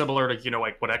it's similar to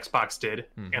like what Xbox did,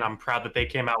 and I'm proud that they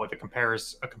came out with a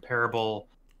comparable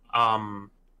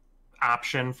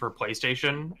option for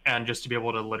PlayStation, and just to be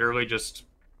able to literally just,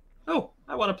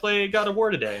 I want to play God of War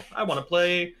today. I want to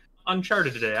play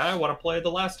Uncharted today. I want to play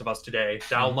The Last of Us today.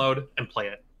 Download and play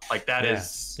it. Like that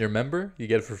is. You're a member, you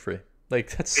get it for free. Like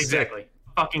that's exactly sick.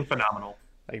 Fucking phenomenal.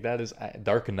 Like that is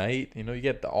Dark Knight. You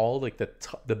get all like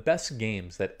the best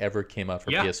games that ever came out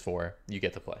for PS4. You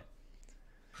get to play.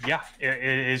 Yeah, it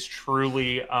is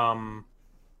truly an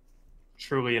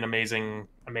amazing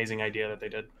idea that they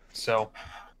did. So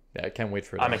yeah, I can't wait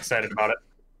for that. I'm excited about it.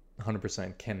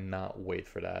 100% cannot wait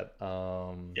for that.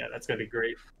 Yeah, that's gonna be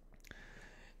great.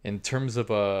 In terms of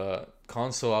a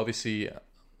console, obviously,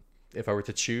 if I were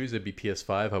to choose, it'd be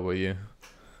PS5. How about you?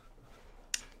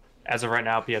 As of right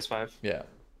now, PS5. Yeah.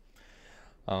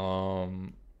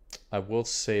 I will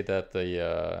say that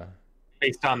the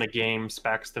based on the game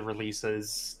specs, the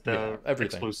releases, the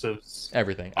exclusives,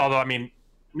 everything. Although I mean,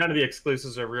 none of the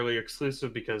exclusives are really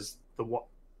exclusive because they're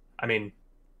going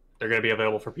to be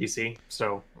available for PC.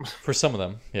 So for some of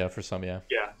them, for some, yeah.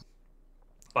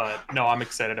 But no, I'm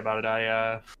excited about it.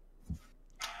 I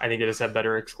think it has had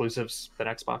better exclusives than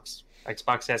Xbox.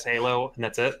 Xbox has Halo, and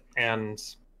that's it, and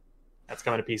that's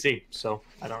coming to PC, so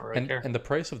I don't really care. And the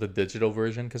price of the digital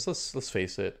version, because let's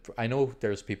face it, I know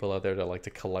there's people out there that like to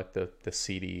collect the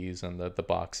CDs and the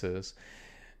boxes.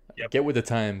 Yep. Get with the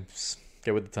times.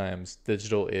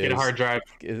 Digital is get a hard drive.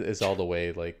 Is all the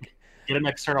way. Like get an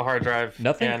external hard drive.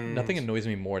 Nothing annoys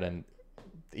me more than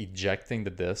ejecting the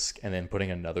disc and then putting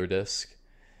another disc.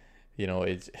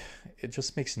 It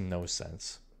just makes no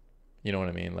sense. You know what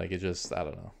I mean? Like it just, I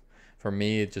don't know. For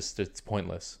me, it's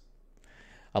pointless.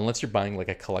 Unless you're buying like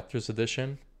a collector's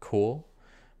edition, cool.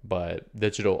 but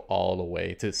digital all the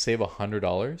way to save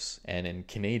 $100, and in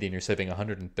Canadian you're saving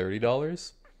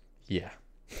 $130. Yeah,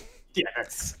 Yeah,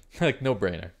 that's like no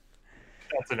brainer.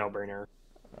 a no-brainer.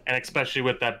 And especially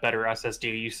with that better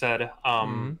SSD you said,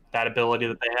 Mhm. that ability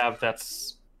that they have,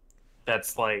 that's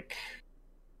like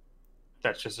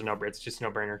that's just a no-brainer. It's just a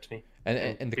no-brainer to me. And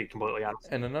To and the, be completely honest.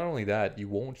 and not only that, you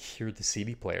won't hear the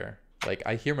CD player. Like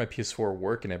I hear my PS4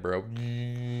 working it, bro.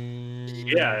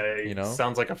 Yeah, You it know,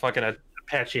 sounds like a fucking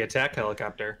Apache attack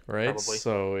helicopter, right? probably.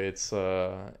 So it's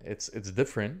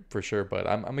different for sure, but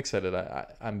I'm excited.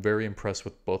 I'm very impressed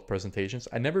with both presentations.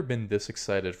 I've never been this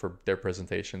excited for their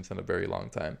presentations in a very long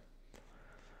time.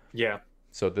 Yeah.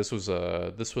 So this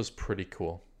was pretty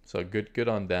cool. So good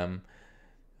on them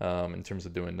in terms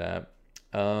of doing that.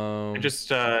 I just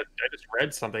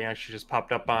read something actually just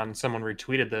popped up on someone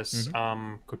retweeted this.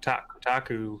 Mhm.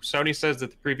 Kotaku. Sony says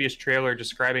that the previous trailer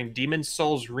describing Demon's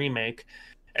Souls remake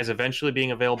as eventually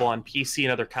being available on PC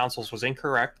and other consoles was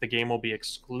incorrect. The game will be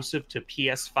exclusive to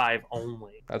PS5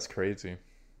 only. That's crazy.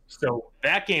 So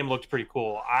that game looked pretty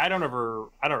cool. I don't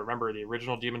remember the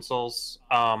original Demon's Souls.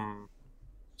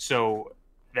 So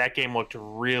that game looked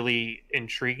really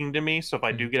intriguing to me. So if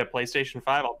I do Mhm. get a PlayStation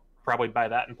 5, I'll probably buy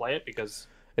that and play it because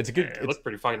It's a good. it It's looked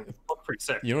pretty fucking it looked pretty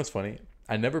sick. You know what's funny?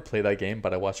 I never played that game,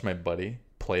 but I watched my buddy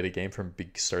play the game from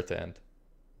big start to end.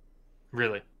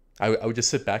 Really. I would just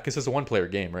sit back because it's a one-player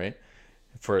game, right?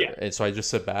 Yeah. And so I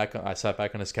just sit back. I sat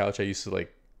back on his couch. I used to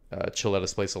like chill at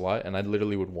his place a lot, and I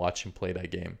literally would watch him play that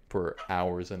game for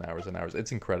hours and hours and hours.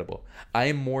 It's incredible. I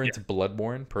am more Yeah. into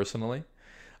Bloodborne personally.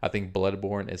 I think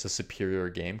Bloodborne is a superior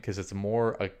game because it's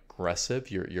more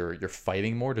aggressive. You're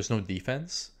fighting more. There's no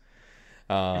defense.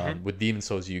 With Demon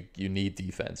Souls, you need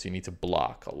defense. You need to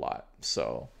block a lot.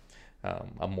 So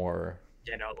I'm more.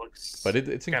 You know, it looks. But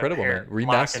it's got incredible, man. block and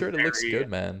Remastered, it looks parry. good,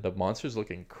 man. The monsters look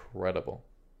incredible.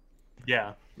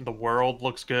 Yeah, the world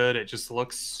looks good. It just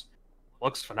looks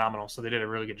phenomenal. So they did a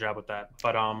really good job with that.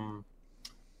 But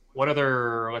what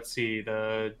other? Let's see.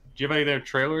 Do you have any other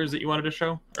trailers that you wanted to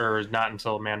show, or not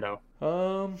until Mando?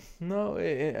 No,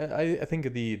 I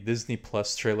think the Disney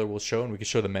Plus trailer will show, and we can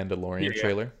show the Mandalorian Yeah.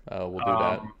 trailer. We'll do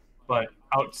that. But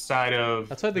outside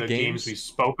of Outside the games games- we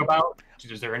spoke about,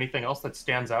 is there anything else that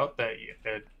stands out that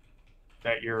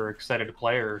you're excited to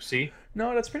play or see?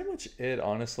 No, that's pretty much it.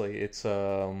 Honestly, it's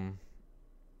I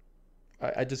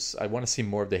want to see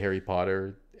more of the Harry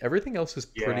Potter. Everything else is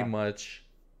pretty Yeah. much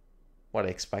what I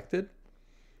expected.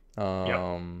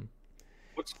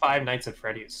 What's Five Nights at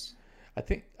Freddy's? I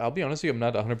think I'll be honest with you, I'm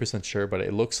not 100% sure, but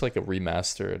it looks like a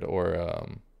remastered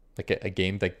or like a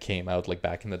game that came out like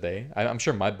back in the day. I'm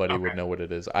sure my buddy would Okay. know what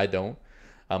it is. I don't.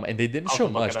 And they didn't I'll show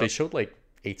have to look much. it They up. showed like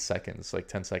 8 seconds, like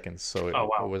 10 seconds, so Oh,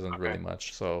 wow. it wasn't Okay. really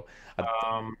much. So,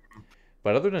 Um,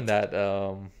 but other than that,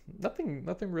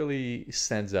 nothing really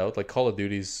stands out. Like Call of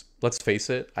Duty's, let's face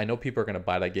it, I know people are gonna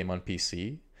buy that game on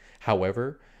PC.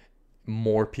 However,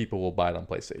 more people will buy it on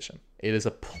PlayStation. It is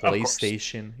a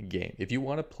PlayStation game. If you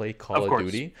want to play Call Of of course.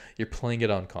 Duty, you're playing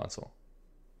it on console.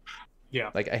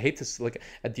 yeah. Like I hate to like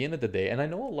at the end of the day, and I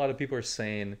know a lot of people are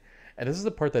saying, and this is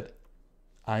the part that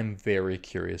I'm very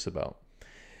curious about.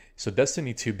 So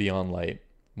Destiny 2 Beyond Light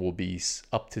will be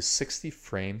up to 60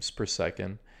 frames per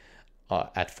second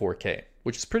at 4K,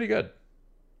 which is pretty good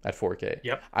at 4K.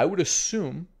 Yep. I would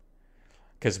assume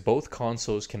because both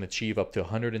consoles can achieve up to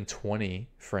 120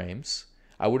 frames.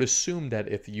 I would assume that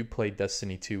if you play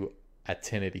Destiny 2 at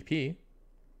 1080p,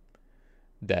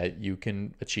 that you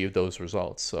can achieve those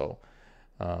results. So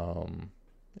I'm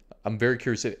very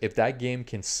curious if that game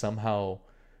can somehow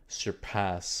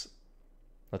surpass,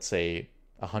 let's say,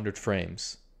 100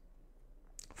 frames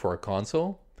for a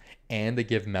console, and they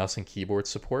give mouse and keyboard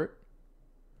support.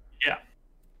 Yeah.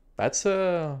 That's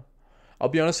I'll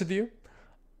be honest with you,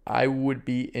 I would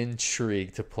be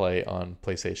intrigued to play on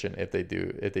PlayStation if they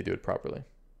do it properly,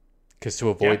 because to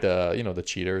avoid the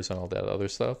cheaters and all that other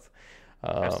stuff.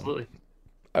 Absolutely.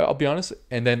 I'll be honest.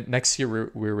 And then next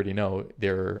year we already know they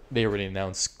already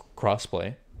announced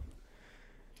crossplay,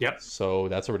 Yep. so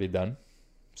that's already done.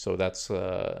 So that's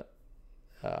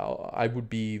I would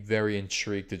be very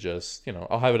intrigued to just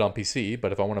I'll have it on PC,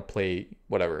 but if I want to play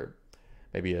whatever,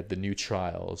 maybe the new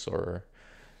Trials or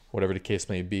whatever the case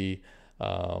may be,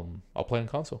 I'll play on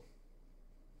console.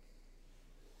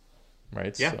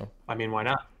 Right? Yeah. So, I mean, why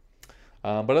not?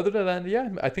 but other than that, yeah,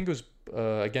 I think it was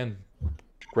again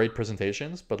great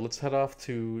presentations. But let's head off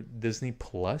to Disney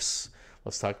Plus.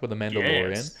 Let's talk about the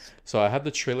Mandalorian. Yes. So I have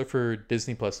the trailer for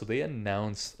Disney Plus. So they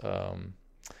announced,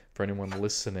 for anyone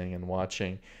listening and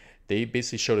watching, they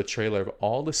basically showed a trailer of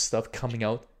all the stuff coming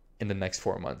out in the next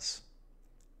 4 months.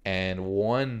 And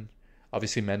one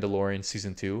obviously Mandalorian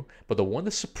season 2, but the one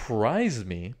that surprised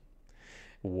me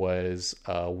was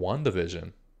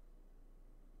WandaVision.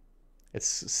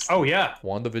 Oh yeah,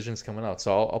 WandaVision's coming out,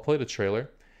 so I'll play the trailer,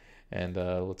 and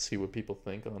let's see what people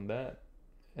think on that,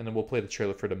 and then we'll play the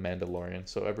trailer for the Mandalorian.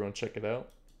 So everyone, check it out.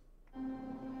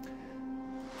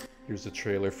 Here's the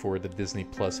trailer for the Disney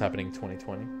Plus happening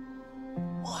 2020.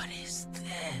 What is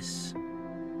this?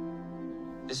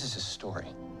 This is a story.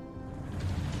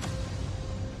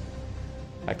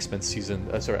 X-Men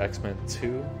X-Men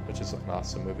 2, which is an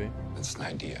awesome movie. It's an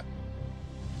idea.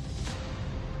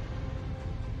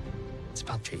 It's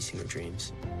about chasing your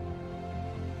dreams.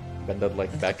 Bended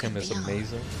Like Beckham is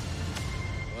amazing.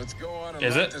 Let's go on and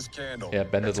Is light it? this candle. Yeah,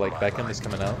 Bended Like Beckham is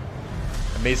coming out.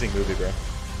 Amazing movie, bro.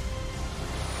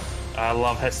 I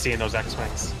love seeing those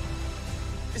X-Wings.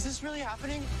 Is this really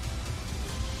happening?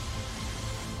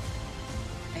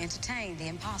 They entertain the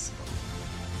impossible.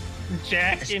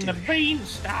 Jack in the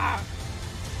Beanstalk.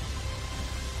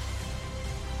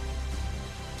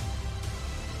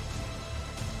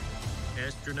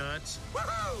 Astronauts.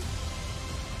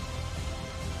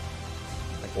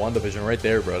 Like WandaVision right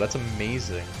there, bro. That's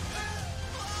amazing.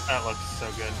 That looks so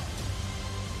good.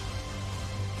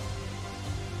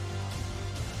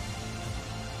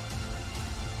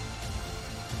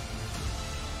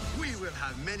 We will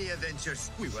have many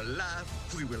adventures. We will laugh,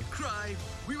 we will cry,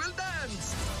 we will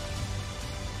dance.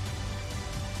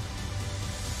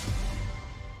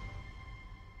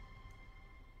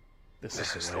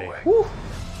 This is the way.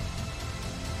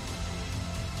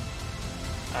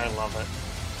 I love it.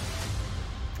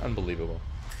 Unbelievable.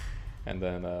 And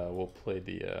then we'll play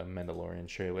the Mandalorian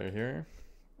trailer here.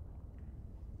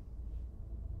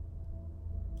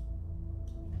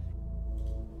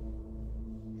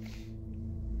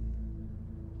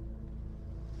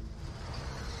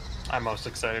 I'm most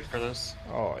excited for this.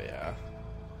 Oh yeah.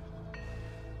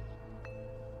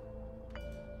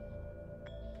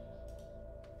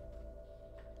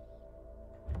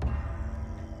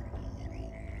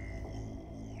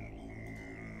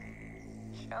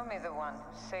 Show me the one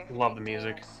who safely Love the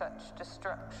music. tamed such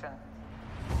destruction.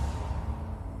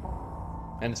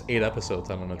 And it's 8 episodes.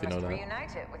 I don't know if You you know must that.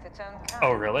 reunite it with its own kind.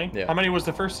 Oh really? Yeah. How many was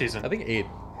the first season? I think 8.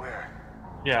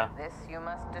 Yeah. This you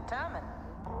must determine.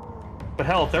 But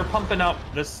hell, if they're pumping out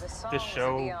this The songs this of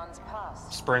show eons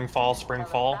past spring fall tell of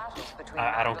fall, battles between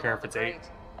I don't care if Mandalore it's the 8. Great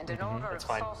and an order That's of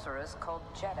fine. sorcerers called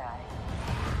Jedi.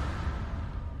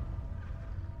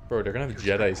 Bro, they're gonna have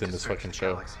Jedis in this fucking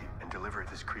show. And deliver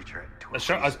this creature to A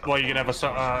show, well, you can have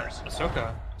Ahsoka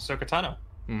Tano,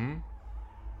 Mm-hmm.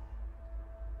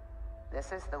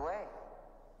 This is the way.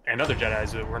 and other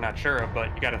Jedi's that we're not sure of.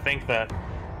 But you got to think that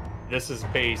this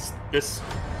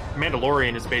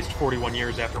Mandalorian is based 41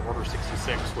 years after Order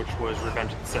 66, which was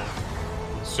Revenge of the Sith.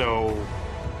 So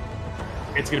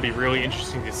it's going to be really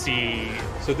interesting to see.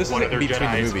 So this is what in other between the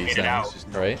Jedis movies made it then, out.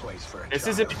 right? This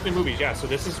is in between movies, yeah. So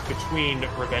this is between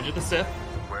Revenge of the Sith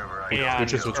and,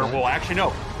 Which is which or one? well, actually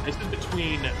no, this is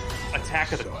between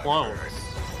Attack of the Clones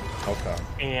Okay.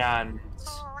 and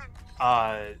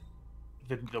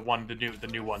the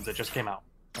new ones that just came out,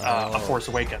 A Force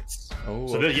Awakens. Oh,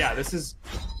 So okay. this is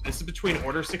between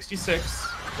Order 66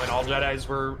 when all Jedi's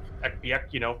were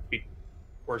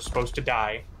were supposed to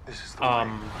die,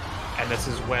 and this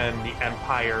is when the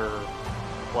Empire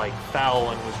fell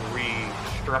and was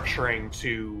restructuring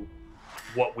to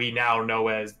what we now know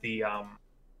as the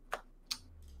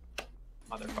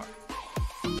motherfucker.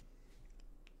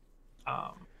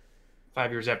 5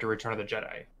 years after Return of the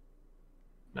Jedi.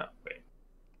 No, wait.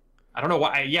 I don't know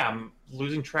why. I'm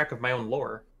losing track of my own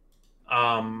lore.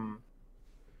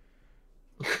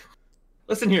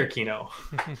 Listen here, Kino.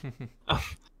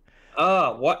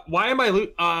 Why am I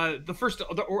the first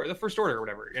order or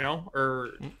whatever, or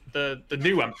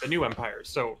the new empires.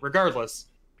 So regardless,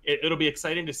 it'll be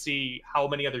exciting to see how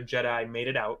many other Jedi made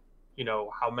it out.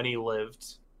 How many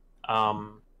lived.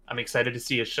 I'm excited to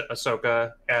see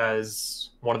Ahsoka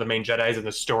as one of the main Jedis in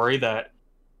the story that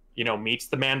meets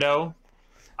the Mando.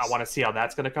 I want to see how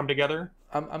that's going to come together.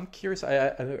 I'm curious.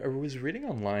 I was reading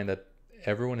online that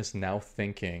everyone is now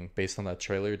thinking, based on that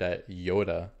trailer, that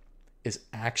Yoda is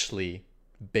actually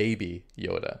baby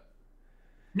Yoda.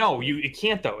 No, it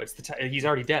can't though. He's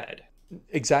already dead.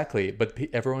 Exactly, but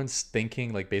everyone's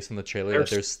thinking, based on the trailer, that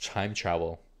there's time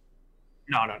travel.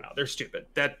 No, they're stupid.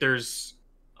 That there's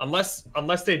unless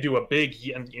they do a big,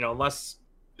 unless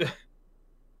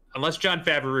Jon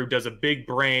Favreau does a big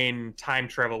brain time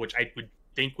travel, which I would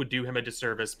think would do him a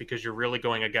disservice, because you're really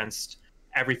going against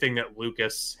everything that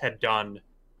Lucas had done,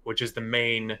 which is the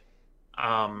main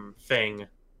thing.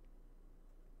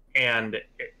 And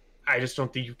I just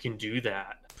don't think you can do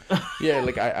that. Yeah,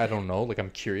 like I don't know. Like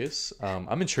I'm curious.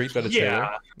 I'm intrigued by the trailer.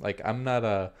 Yeah. Like I'm not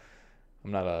a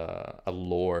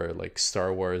lore like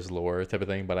Star Wars lore type of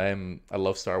thing, but I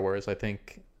love Star Wars. I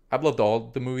think I've loved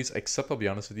all the movies except, I'll be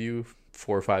honest with you,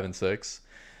 4, 5, and 6.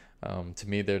 To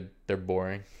me they're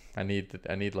boring. I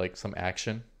need like some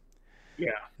action.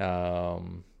 Yeah.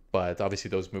 But obviously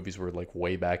those movies were like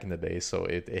way back in the day, so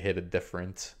it hit a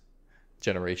different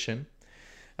generation.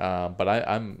 But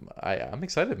I'm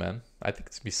excited, man. I think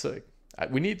it's gonna be sick.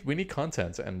 We need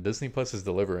content, and Disney Plus is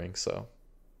delivering. So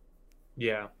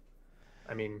Yeah.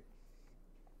 I mean,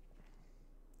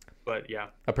 but yeah.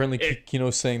 apparently,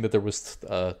 Kino's saying that there was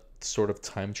sort of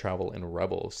time travel in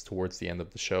Rebels towards the end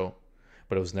of the show,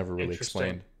 but it was never really Interesting.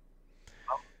 explained.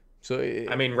 So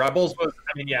I mean, Rebels was.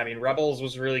 Rebels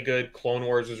was really good. Clone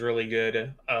Wars was really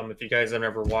good. If you guys have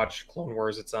never watched Clone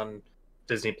Wars, it's on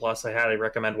Disney Plus. I highly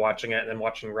recommend watching it and then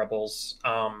watching Rebels.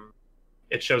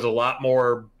 It shows a lot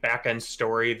more back end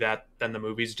story than the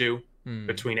movies do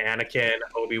between Anakin,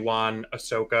 Obi-Wan,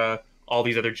 Ahsoka, all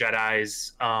these other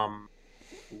Jedis.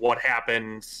 What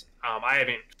happened? I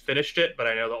haven't finished it, but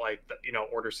I know that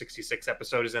Order 66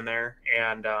 episode is in there,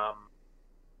 and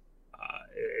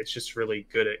it's just really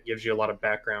good. It gives you a lot of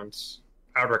backgrounds.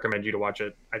 I would recommend you to watch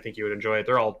it. I think you would enjoy it.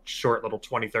 They're all short little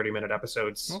 20-30 minute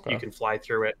episodes. Okay. You can fly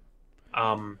through it.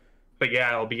 But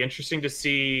yeah, it'll be interesting to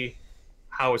see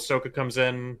how Ahsoka comes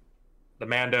in, the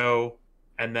Mando,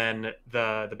 and then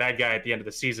the bad guy at the end of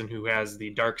the season who has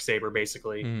the dark saber,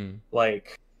 basically. And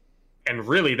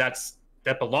really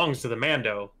that belongs to the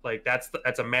Mando. Like that's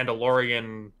a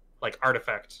Mandalorian like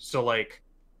artifact. So like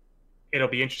it'll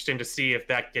be interesting to see if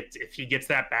he gets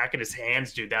that back in his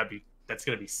hands, dude. That's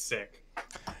gonna be sick.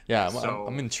 Yeah,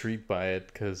 I'm intrigued by it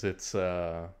because it's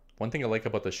one thing I like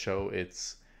about the show.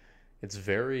 It's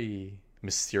very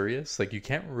mysterious. Like you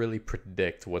can't really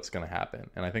predict what's gonna happen,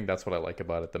 and I think that's what I like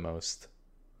about it the most.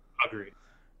 Agreed.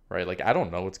 Right? Like I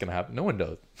don't know what's gonna happen. No one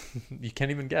knows. You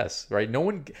can't even guess. Right? No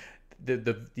one.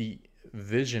 The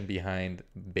vision behind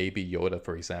Baby Yoda,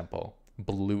 for example,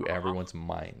 blew everyone's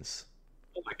minds.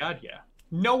 Oh my god, yeah.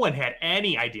 No one had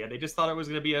any idea. They just thought it was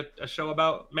going to be a show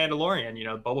about Mandalorian,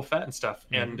 Boba Fett and stuff.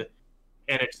 And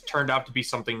it's turned out to be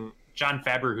something. Jon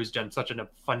Favreau, who's done such a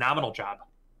phenomenal job,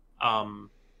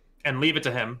 and leave it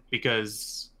to him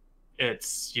because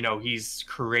it's he's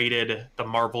created the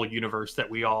Marvel universe that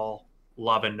we all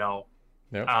love and know.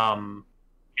 Yep.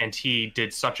 And he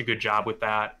did such a good job with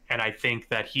that. And I think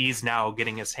that he's now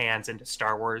getting his hands into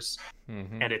Star Wars.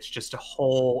 And it's just a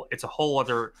whole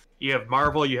other, you have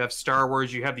Marvel, you have Star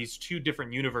Wars, you have these two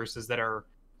different universes that are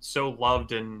so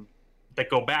loved and that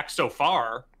go back so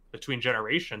far between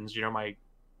generations. My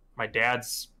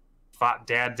dad's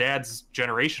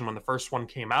generation, when the first one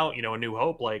came out, A New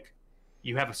Hope, like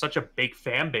you have such a big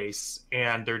fan base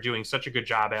and they're doing such a good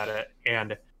job at it.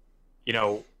 And,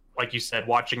 like you said,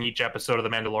 watching each episode of The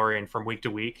Mandalorian from week to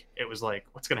week, it was like,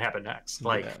 what's going to happen next?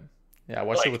 Yeah, I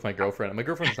watched it with my girlfriend. My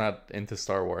girlfriend's not into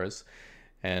Star Wars,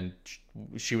 and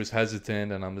she was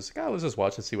hesitant, and I'm just like, let's just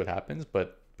watch and see what happens.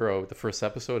 But, bro, the first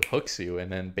episode hooks you, and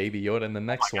then Baby Yoda in the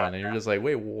next one, and you're just like,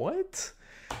 wait, what?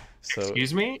 So,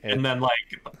 excuse me? And then,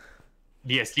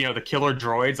 yes, the killer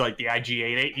droids, like the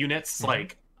IG-88 units,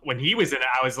 like, when he was in it,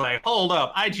 I was like, hold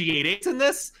up, IG-88's in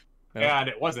this? Yeah. And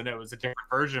it wasn't. It was a different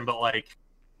version, but,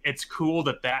 it's cool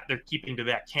that they're keeping to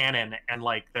that canon, and,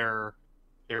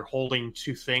 they're holding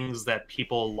to things that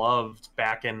people loved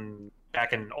back in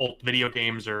old video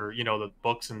games or the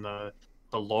books and the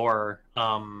lore.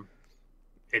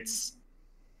 It's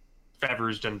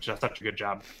Favreau's done just such a good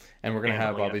job, and we're gonna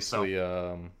have obviously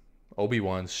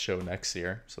Obi-Wan's show next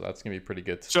year, so that's gonna be pretty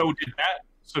good. So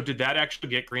did that actually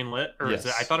get greenlit, or yes.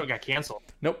 I thought it got canceled?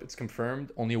 Nope, it's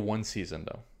confirmed. Only one season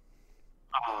though.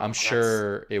 I'm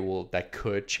sure that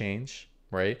could change,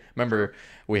 right? Remember,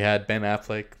 we had Ben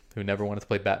Affleck, who never wanted to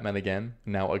play Batman again,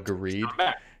 now agreed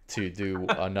to do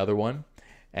another one.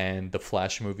 And the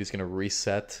Flash movie is going to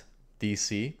reset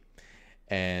DC.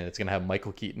 And it's going to have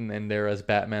Michael Keaton in there as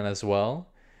Batman as well.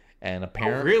 And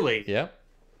apparently... Oh, really?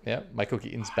 Yeah. Michael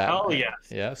Keaton's Batman. Oh, yes.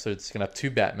 Yeah, so it's going to have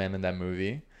 2 Batman in that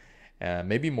movie.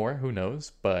 Maybe more, who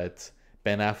knows? But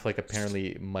Ben Affleck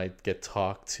apparently might get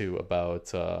talked to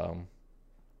about...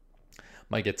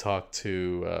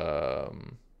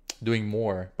 doing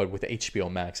more, but with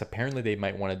HBO Max. Apparently they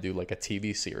might want to do like a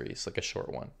TV series, like a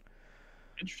short one.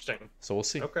 Interesting. So we'll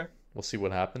see. Okay. We'll see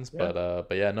what happens. Yeah.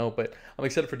 But I'm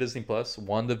excited for Disney Plus.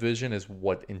 WandaVision is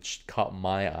what caught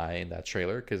my eye in that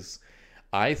trailer, because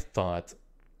I thought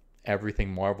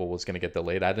everything Marvel was going to get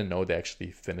delayed. I didn't know they actually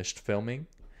finished filming.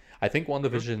 I think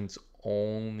WandaVision's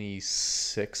only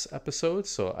 6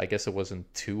 episodes, so I guess it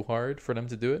wasn't too hard for them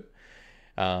to do it.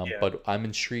 But I'm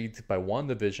intrigued by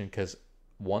WandaVision because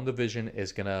WandaVision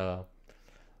is gonna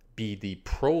be the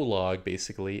prologue,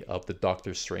 basically, of the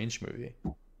Doctor Strange movie.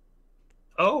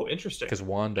 Oh, interesting. Because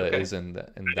Wanda is in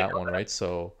that one, right?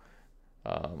 So,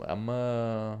 I'm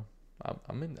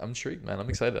intrigued, man. I'm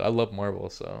excited. I love Marvel,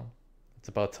 so it's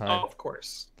about time. Oh, of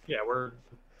course. Yeah, we're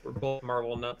both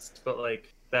Marvel nuts, but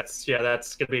like that's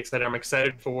gonna be exciting. I'm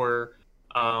excited for,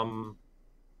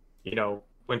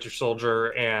 Winter Soldier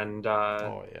and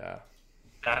Oh yeah.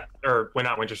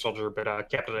 not Winter Soldier, but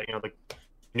Captain, the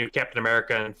new Captain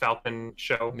America and Falcon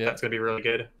show. Yeah. That's gonna be really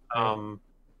good. I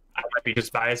might be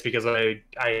just biased because I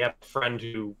have a friend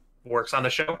who works on the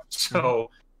show, so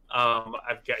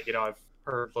I've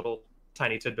heard little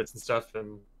tiny tidbits and stuff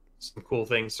and some cool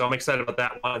things. So I'm excited about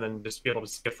that one, and then just be able to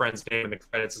see a friend's name in the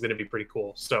credits is gonna be pretty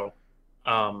cool. So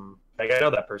I know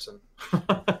that person.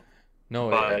 No,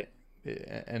 But-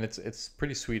 and it's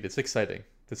pretty sweet. It's exciting,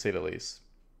 to say the least.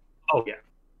 Oh yeah,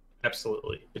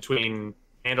 absolutely. Between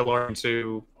Mandalorian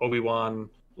 2, Obi-Wan,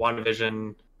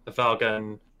 WandaVision, The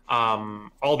Falcon,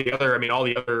 all the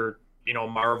other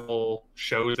Marvel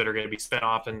shows that are going to be spin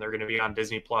off and they're going to be on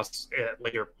Disney Plus at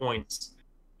later points.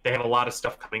 They have a lot of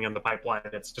stuff coming in the pipeline.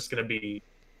 It's going to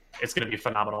be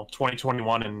phenomenal.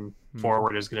 2021 and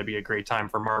forward is going to be a great time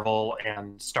for Marvel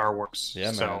and Star Wars.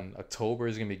 Yeah, So, man. October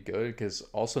is gonna be good because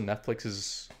also Netflix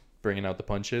is bringing out the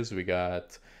punches. We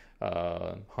got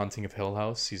Haunting of Hill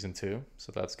House season 2,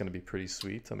 so that's gonna be pretty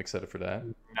sweet. I'm excited for that.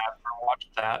 never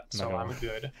watched that, so No. I'm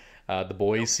good. The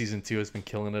Boys season 2 has been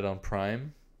killing it on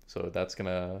Prime, so that's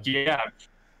gonna. Yeah,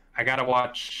 I gotta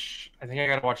watch. I think I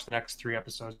gotta watch the next 3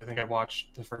 episodes. I think I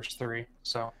watched the first 3.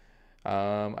 So.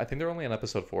 I think they're only on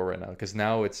episode 4 right now because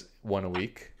now it's one a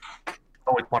week.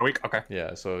 Oh, it's 1 week. Okay.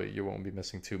 Yeah, so you won't be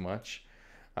missing too much.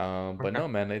 But no,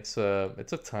 man, it's a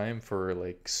time for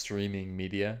like streaming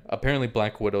media. Apparently,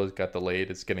 Black Widow got delayed.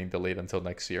 It's getting delayed until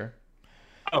next year.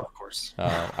 Oh, of course.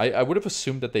 I would have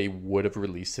assumed that they would have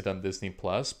released it on Disney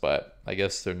Plus, but I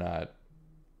guess they're not.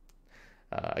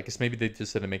 I guess maybe they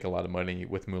just didn't make a lot of money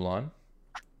with Mulan,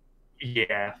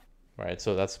 Yeah, right?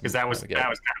 So that's because that was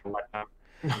kind of a letdown.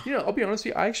 I'll be honest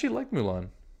with you, I actually like Mulan.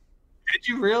 Did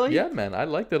you really? Yeah, man, I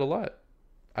liked it a lot.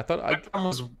 I thought My problem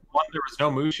was, one, there was no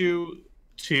Mushu.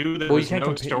 2, there Well, you was can't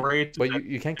no compare- story. but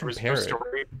you can't there was compare no it.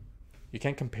 story. You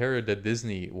can't compare the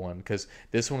Disney one because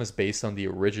this one is based on the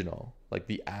original, like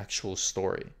the actual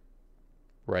story,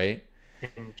 right?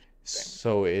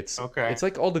 So it's Okay. It's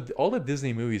like all the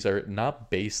Disney movies are not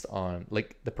based on,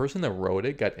 like, the person that wrote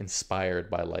it got inspired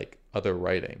by like other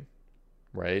writing,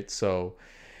 right? So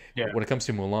Yeah. when it comes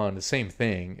to Mulan, the same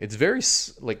thing. It's very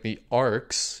like the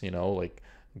arcs, like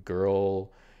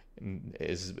girl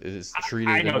is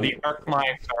treated. I know in a- the arc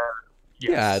lines are.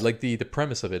 Yeah, Yes. like the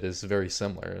premise of it is very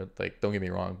similar. Like, don't get me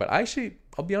wrong, but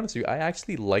I'll be honest with you, I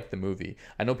actually like the movie.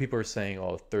 I know people are saying,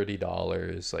 "Oh,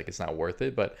 $30, like it's not worth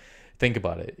it," but think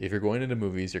about it. If you're going into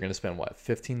movies, you're gonna spend what,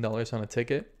 $15 on a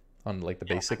ticket on like the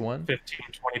basic one.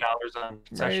 $15-$20 on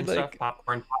concession Right, stuff, like-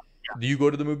 popcorn. Do you go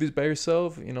to the movies by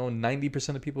yourself?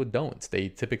 90% of people don't. They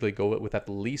typically go with at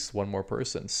least one more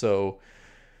person. So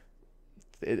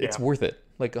it's Yeah. worth it.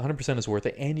 Like 100% is worth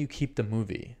it, and you keep the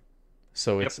movie.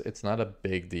 So Yep. it's not a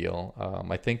big deal.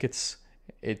 I think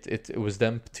it was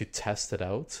them to test it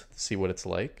out, to see what it's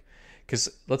like.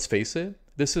 Because let's face it,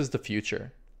 this is the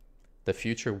future. The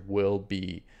future will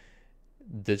be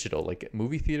digital. Like,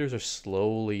 movie theaters are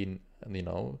slowly,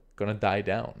 gonna die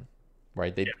down,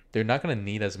 right? They're not gonna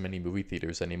need as many movie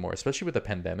theaters anymore, especially with the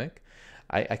pandemic.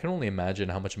 I can only imagine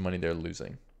how much money they're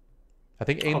losing. I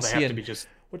think Oh, they AMC have to and be just.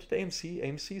 what did AMC?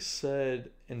 AMC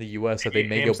said in the US that they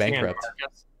may go AMC and bankrupt.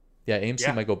 Marcus. Yeah, AMC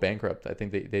Yeah. might go bankrupt. I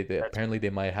think they apparently they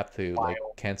might have to like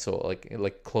wild. cancel,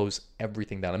 like close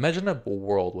everything down. Imagine a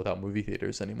world without movie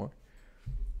theaters anymore,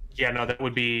 Yeah, no, that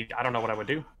would be. I don't know what I would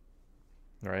do.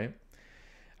 right?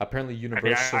 Apparently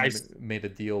Universal I- made a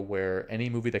deal where any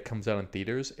movie that comes out in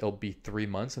theaters, it'll be 3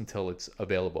 months until it's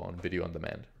available on video on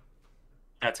demand.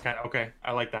 That's kind of okay.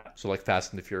 I like that. So like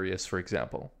Fast and the Furious, for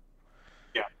example.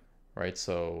 Yeah. Right.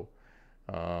 So,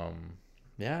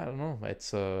 yeah, I don't know.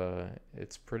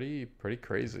 It's pretty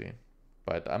crazy,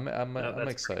 but I'm that's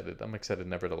excited. I'm excited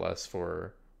nevertheless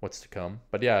for what's to come.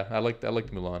 But yeah, I liked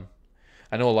Mulan.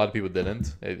 I know a lot of people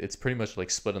didn't. It's pretty much like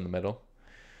split in the middle,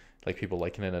 like people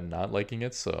liking it and not liking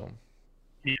it. So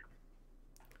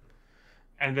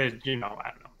And then I don't know.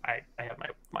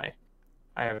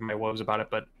 I have my woes about it,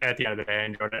 but at the end of the day, I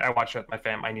enjoyed it. I watched it with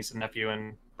my niece and nephew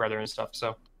and brother and stuff.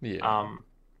 So yeah,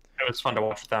 it was fun to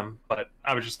watch with them. But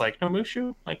I was just like, no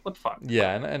Mushu, like what the fuck?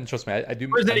 Yeah, and trust me, I do.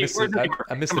 Where's I Eddie- miss where's it. Eddie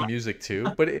I miss Murphy? the Come on. music too.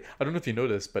 But I don't know if you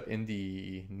noticed, but in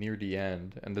the near the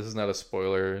end, and this is not a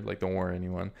spoiler, like don't worry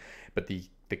anyone, but the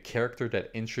character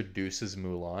that introduces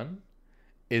Mulan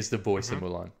is the voice of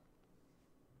Mulan.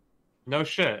 No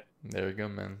shit. There you go,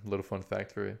 man. Little fun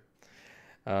fact for you.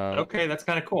 Okay, that's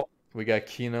kind of cool. We got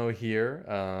Kino here,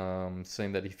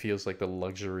 saying that he feels like the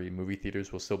luxury movie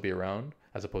theaters will still be around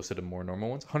as opposed to the more normal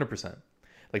ones. 100%.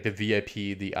 Like the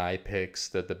VIP, the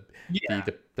iPicks,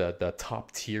 the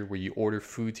top tier where you order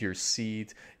food to your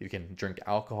seat, you can drink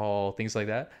alcohol, things like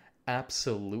that.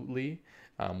 Absolutely,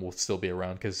 will still be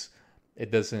around because they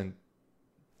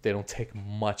don't take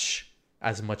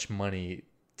as much money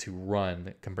to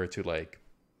run compared to like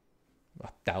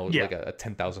like a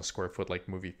 10,000 square foot like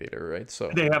movie theater, right?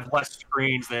 So They have less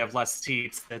screens, they have less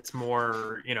seats. It's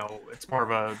more, it's more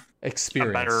of a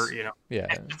experience. better, Yeah.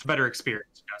 it's a better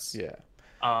experience. Yes. Yeah.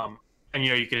 And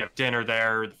you can have dinner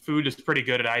there. The food is pretty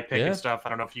good at iPick Yeah. and stuff. I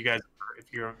don't know if you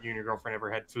and your girlfriend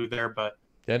ever had food there, but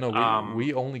Yeah, no,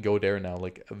 we only go there now.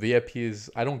 Like VIPs,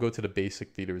 I don't go to the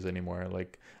basic theaters anymore.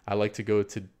 Like I like to go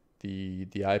to the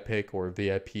iPick or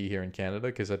VIP here in Canada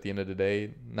because at the end of the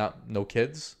day, no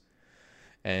kids,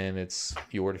 and it's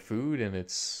you order food and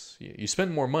it's you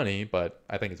spend more money, but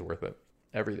I think it's worth it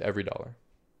every dollar.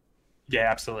 yeah,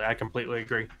 absolutely. I completely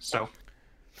agree. So,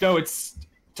 no,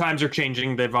 times are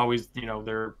changing. They've always,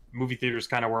 their movie theaters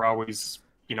kind of were always,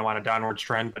 on a downwards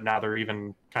trend, but now they're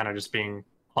even kind of just being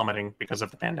plummeting because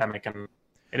of the pandemic. And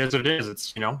it is what it is.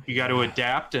 It's, you got to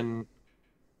adapt. And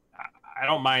I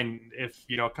don't mind if,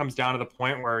 it comes down to the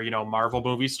point where, Marvel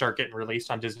movies start getting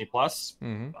released on Disney Plus.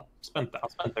 Mm-hmm. I'll spend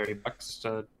 $30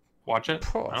 to watch it.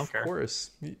 Oh, I don't care. Of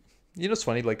course. It's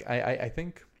funny. Like I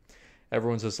think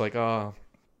everyone's just like,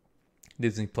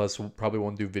 Disney Plus probably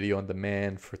won't do video on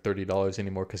demand for $30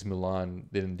 anymore because Mulan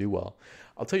didn't do well.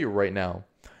 I'll tell you right now,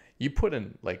 you put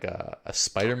in like a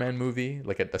Spider-Man movie,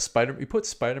 like you put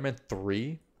Spider-Man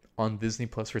 3 on Disney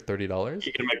Plus for $30.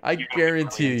 I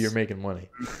guarantee you you're making money.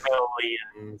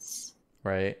 Millions.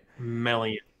 Right?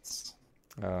 Millions.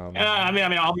 I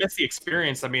mean, I'll miss the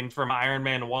experience. I mean, from Iron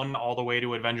Man 1 all the way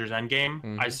to Avengers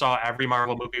Endgame, I saw every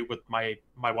Marvel movie with my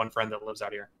one friend that lives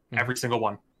out here. Every single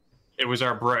one. It was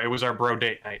our bro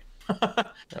date night.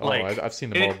 I've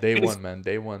seen them all day one, man.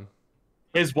 Day one.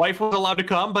 His wife was allowed to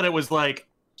come, but it was like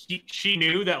she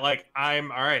knew that like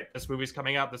I'm all right. This movie's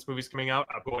coming out.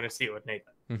 I'm going to see it with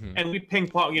Nathan. Mm-hmm. And we ping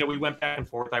pong. We went back and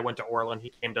forth. I went to Orland. He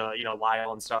came to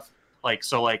Lyle and stuff. Like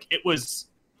so, like it was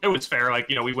fair. Like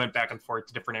we went back and forth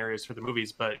to different areas for the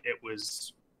movies, but it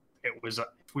was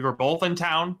we were both in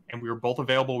town and we were both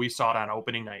available. We saw it on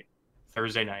opening night,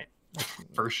 Thursday night,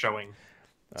 first showing.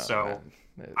 So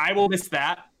I will miss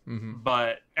that,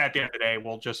 but at the end of the day,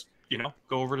 we'll just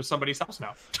go over to somebody's house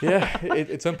now. Yeah,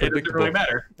 it's unpredictable. It doesn't really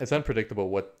matter. It's unpredictable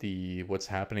what's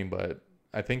happening, but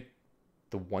I think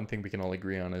the one thing we can all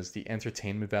agree on is the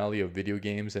entertainment value of video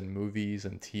games and movies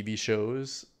and TV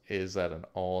shows is at an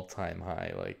all-time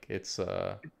high. Like it's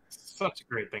such a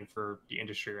great thing for the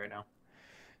industry right now.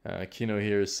 Kino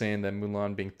here is saying that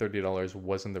Mulan being $30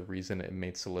 wasn't the reason it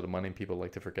made so little money. People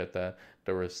like to forget that.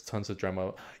 There was tons of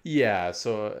drama. Yeah,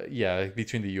 so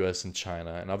between the US and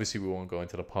China. And obviously we won't go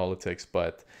into the politics,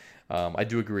 but I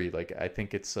do agree. Like I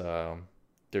think it's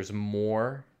there's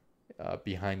more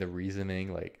behind the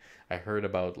reasoning. Like I heard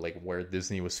about like where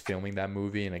Disney was filming that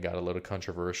movie and it got a little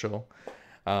controversial.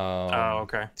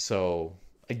 Okay. So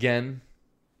again,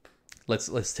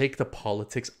 let's take the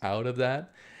politics out of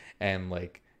that and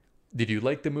like, did you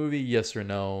like the movie? Yes or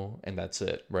no? And that's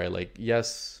it, right? Like,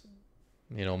 yes,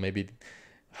 maybe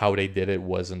how they did it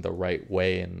wasn't the right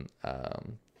way, and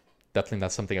definitely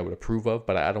not something I would approve of.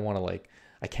 But I don't want to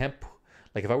I can't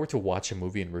if I were to watch a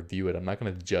movie and review it, I'm not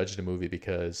going to judge the movie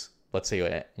because let's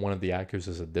say one of the actors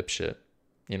is a dipshit.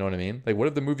 You know what I mean? Like, what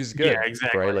if the movie's good? Yeah,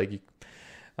 exactly. Right?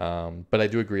 Like, but I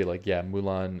do agree. Like, yeah,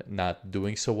 Mulan not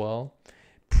doing so well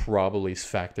probably is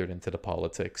factored into the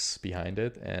politics behind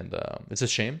it, and it's a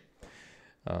shame.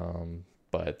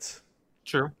 But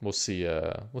True. We'll see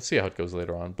how it goes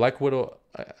later on. Black Widow,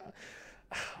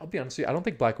 I'll be honest with you, I don't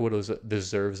think Black Widow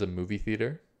deserves a movie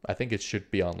theater. I think it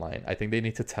should be online. I think they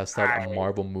need to test out a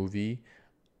Marvel movie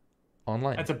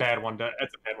online. That's a bad one to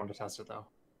test it though.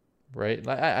 Right?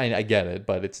 I get it,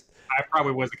 but I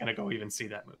probably wasn't gonna go even see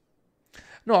that movie.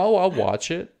 No, I'll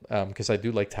watch it because I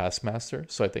do like Taskmaster,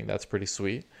 so I think that's pretty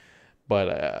sweet.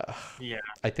 But yeah,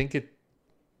 I think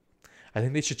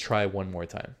they should try one more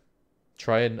time.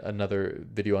 Try another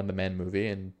video on demand movie,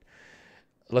 and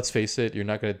let's face it, you're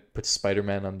not going to put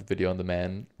Spider-Man on the video on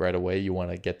demand right away. You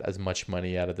want to get as much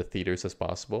money out of the theaters as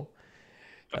possible.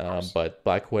 course. But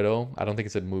Black Widow, I don't think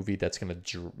it's a movie that's gonna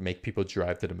make people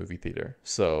drive to the movie theater.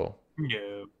 So,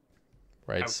 No.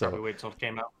 I right? would So, probably wait till it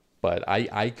came out. but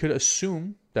I could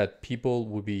assume that people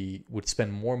would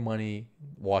spend more money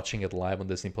watching it live on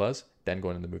Disney Plus than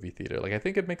going to the movie theater. Like, I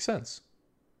think it makes sense.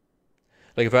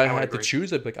 Like, if I I would had to agree.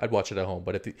 choose, I'd watch it at home.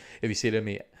 But if you say to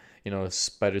me,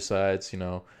 Spider Sides, you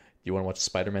want to watch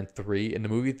Spider-Man 3 in the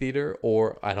movie theater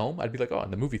or at home, I'd be like, oh,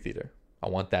 in the movie theater. I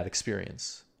want that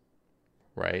experience,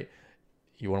 right?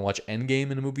 You want to watch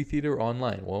Endgame in a movie theater or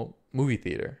online? Well, movie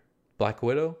theater. Black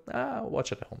Widow?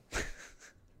 Watch it at home.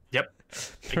 Yep.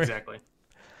 Exactly.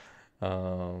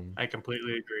 Um, I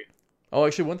completely agree. Oh,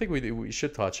 actually, one thing we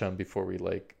should touch on before we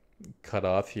cut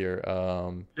off here.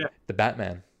 Yeah. The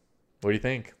Batman. What do you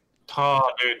think? Oh,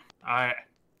 dude, I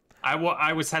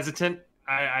was hesitant.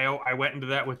 I went into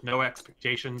that with no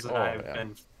expectations, and I've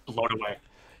been blown away.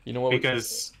 You know what?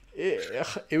 Because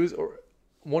it was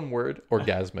one word: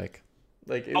 orgasmic.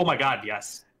 Oh my god,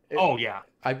 yes. Oh yeah.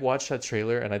 I watched that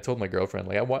trailer and I told my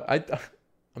girlfriend,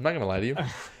 I'm not gonna lie to you.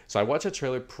 So I watched that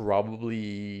trailer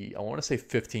probably, I want to say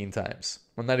 15 times.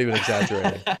 I'm not even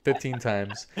exaggerating. 15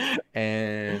 times.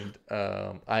 And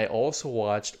I also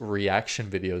watched reaction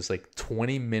videos,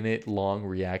 20-minute long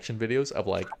reaction videos of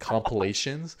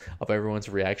compilations of everyone's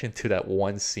reaction to that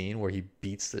one scene where he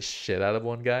beats the shit out of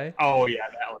one guy. Oh yeah,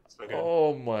 that looks so good.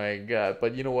 Oh my god!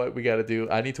 But you know what we got to do?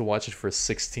 I need to watch it for a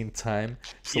 16th time.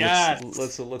 So yes.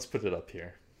 let's put it up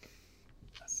here.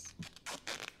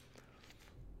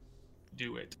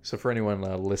 Do it. So for anyone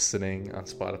listening on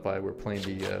Spotify, we're playing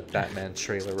the Batman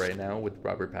trailer right now with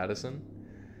Robert Pattinson.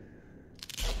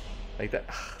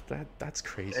 That's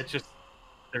crazy. It's just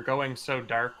they're going so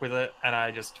dark with it, and I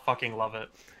just fucking love it.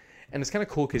 And it's kind of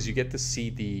cool because you get to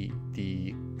see the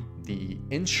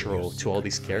intro to all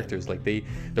these characters. The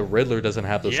Riddler doesn't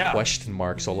have those question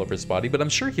marks all over his body, but I'm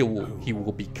sure he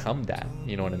will become that.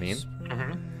 You know what I mean?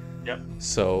 Mm-hmm. Yep.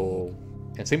 So,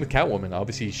 and same with Catwoman.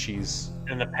 Obviously, she's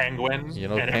and the Penguin.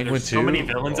 And Penguin there's too. So many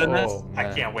villains in this. Man.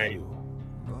 I can't wait.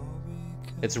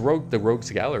 It's the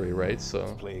Rogues Gallery, right?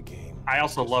 So. I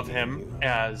also love him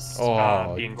as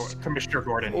being Commissioner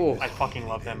Gordon. Oh. I fucking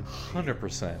love him.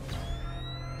 100%.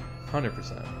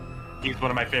 100%. He's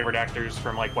one of my favorite actors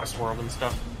from Westworld and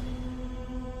stuff.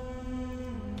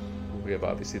 We have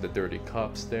obviously the dirty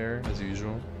cops there as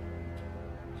usual.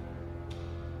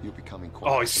 You're becoming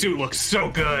Oh, his suit looks so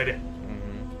good.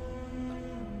 Mm-hmm.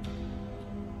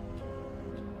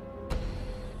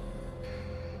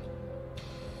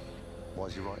 Why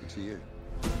is he writing to you?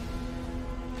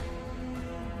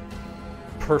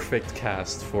 Perfect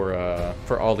cast for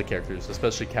all the characters,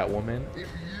 especially Catwoman. If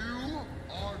you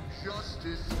are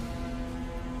justice,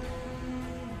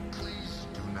 please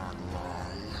do not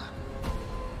lie.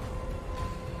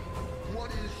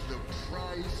 What is the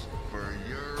price for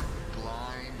your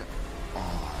blind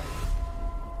eye?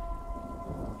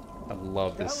 I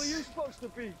love this. How are you supposed to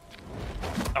be?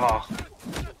 Oh.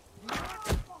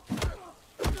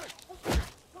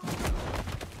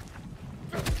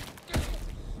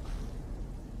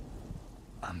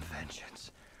 I'm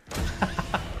vengeance.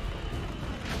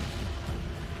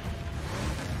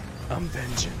 I'm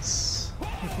vengeance.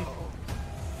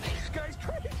 This guy's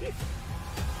crazy.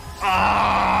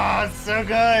 Ah, so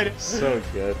good. So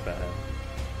good, man.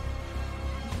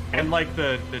 And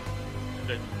the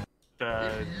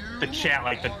chat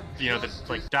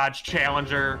the Dodge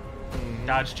Challenger,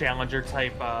 Dodge Challenger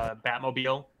type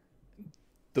Batmobile.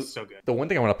 So good. The one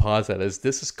thing I want to pause at is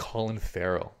this is Colin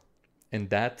Farrell, and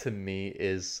that to me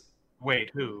is Wait,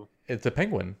 who? it's a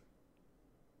Penguin.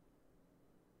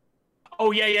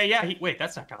 Oh yeah. Wait,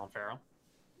 that's not Colin Farrell.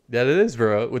 That it is,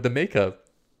 bro, with the makeup.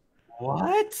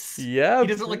 What? Yeah, He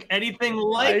doesn't look anything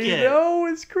like it. I know,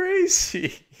 it's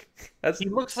crazy. He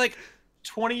looks like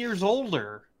 20 years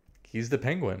older. He's the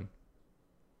Penguin,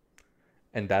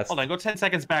 and that's Hold on, go 10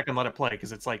 seconds back and let it play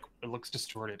because it looks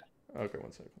distorted. okay.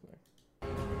 1 second.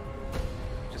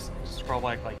 Just scroll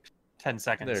back 10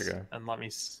 seconds. There you go. And let me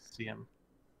see him.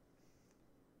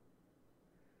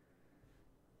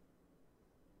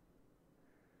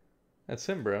 That's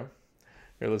him, bro.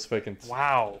 Here, let's see if I can.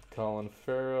 Wow. Colin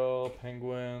Farrell,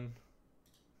 Penguin.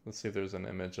 Let's see if there's an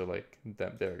image of them.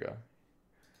 There we go.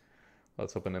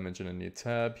 Let's open an image in a new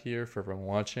tab here for everyone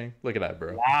watching. Look at that,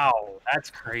 bro. Wow, that's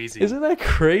crazy. Isn't that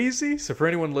crazy? So for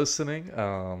anyone listening,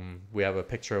 we have a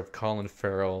picture of Colin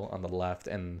Farrell on the left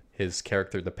and his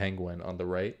character, the Penguin, on the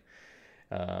right.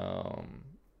 Look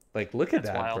at That's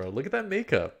that, wild. bro. Look at that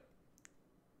makeup.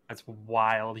 That's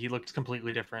wild. He looks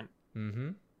completely different. Mm-hmm.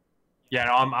 Yeah,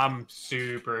 no, I'm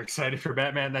super excited for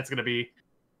Batman. That's gonna be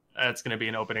That's going to be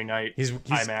an opening night He's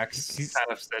IMAX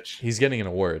kind of stitch. He's getting an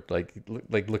award. Like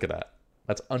look at that.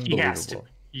 That's unbelievable. He has to.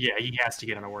 Yeah, he has to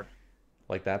get an award.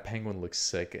 Like that penguin looks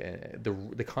sick. And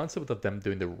the concept of them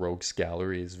doing the Rogues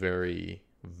Gallery is very,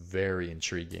 very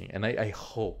intriguing. And I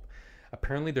hope.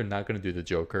 Apparently, they're not going to do the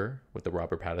Joker with the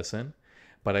Robert Pattinson,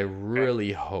 but I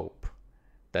really hope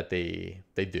that they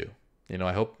do. You know,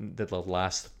 I hope that the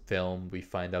last film we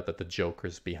find out that the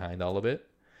Joker's behind all of it.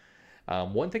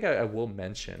 One thing I will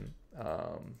mention,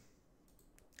 I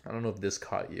don't know if this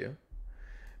caught you,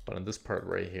 but on this part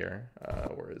right here,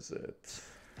 where is it?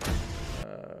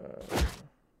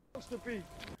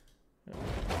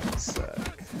 One sec.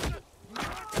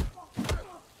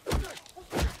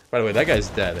 By the way, that guy's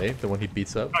dead, eh? The one he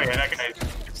beats up. Oh yeah, that guy.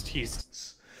 He's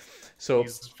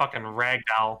fucking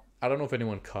ragdoll. I don't know if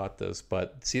anyone caught this,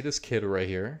 but see this kid right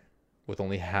here with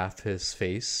only half his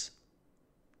face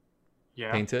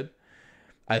painted?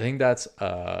 I think that's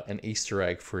an Easter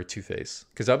egg for Two-Face.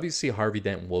 Because obviously Harvey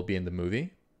Dent will be in the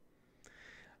movie.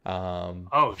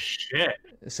 Oh, shit.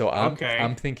 So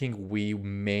I'm thinking we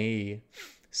may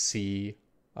see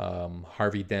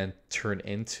Harvey Dent turn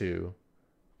into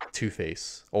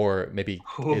Two-Face. Or maybe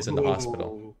is in the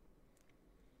hospital.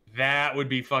 That would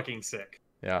be fucking sick.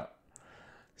 Yeah.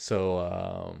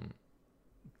 So,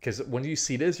 because when you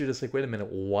see this, you're just like, wait a minute,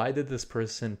 why did this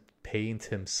person paint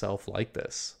himself like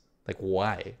this? Like,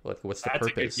 why? Like, what's the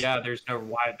purpose? There's no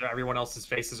why. Everyone else's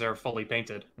faces are fully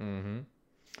painted. Mm-hmm.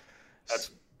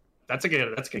 That's a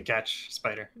good catch,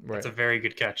 Spider. Right. That's a very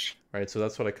good catch. Right. So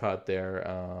that's what I caught there.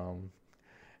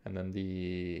 And then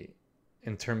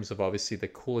in terms of obviously the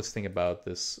coolest thing about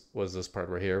this was this part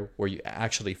right here, where you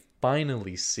actually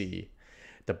finally see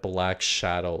the black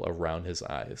shadow around his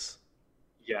eyes.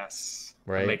 Yes.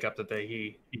 Right. The makeup that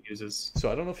he uses.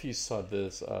 So I don't know if you saw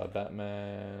this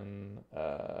Batman,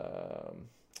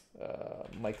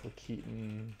 Michael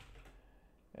Keaton,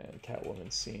 and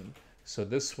Catwoman scene. So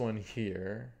this one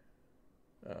here,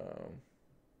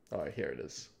 here it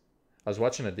is. I was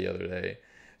watching it the other day.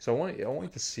 So I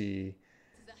want to see.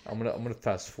 I'm gonna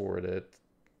fast forward it.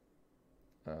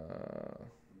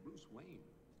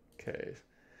 Okay.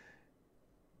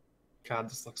 God,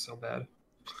 this looks so bad.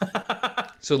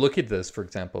 So look at this, for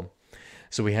example.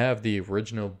 So we have the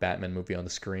original Batman movie on the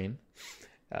screen.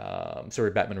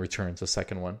 Batman Returns, the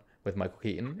second one with Michael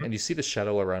Keaton, and you see the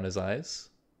shadow around his eyes.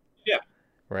 Yeah.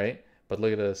 Right? But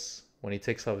look at this. When he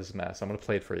takes off his mask, I'm gonna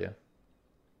play it for you.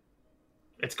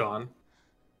 It's gone.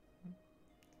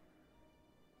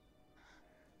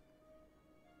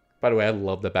 By the way, I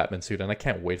love the Batman suit, and I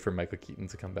can't wait for Michael Keaton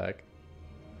to come back.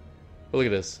 But look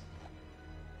at this.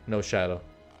 No shadow.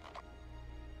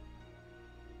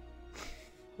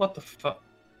 What the fuck?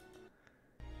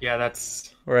 Yeah,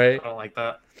 that's... Right? I don't like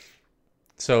that.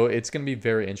 So it's going to be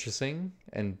very interesting,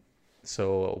 and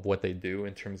so what they do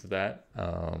in terms of that.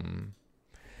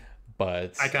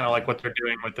 But I kind of like what they're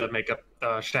doing with the makeup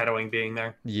shadowing being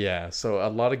there. Yeah, so a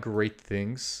lot of great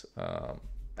things.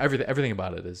 Everything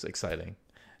about it is exciting.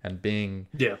 And being...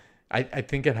 Yeah. I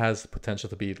think it has the potential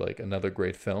to be like another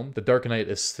great film. The Dark Knight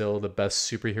is still the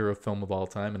best superhero film of all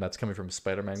time, and that's coming from a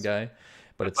Spider-Man guy.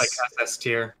 But it's like SS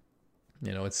tier.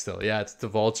 You know, it's still it's the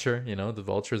Vulture. You know, the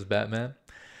Vulture is Batman.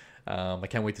 I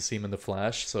can't wait to see him in the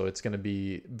Flash. So it's going to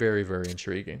be very, very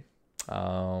intriguing.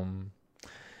 But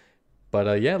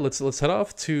let's head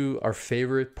off to our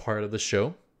favorite part of the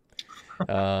show.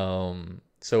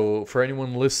 So for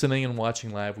anyone listening and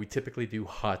watching live, we typically do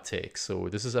hot takes. So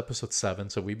this is episode 7.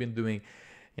 So we've been doing,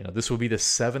 this will be the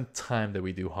 7th time that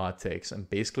we do hot takes. And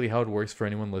basically how it works for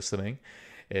anyone listening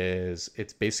is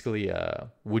it's basically a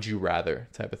would you rather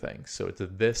type of thing. So it's a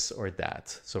this or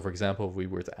that. So for example, if we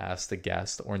were to ask the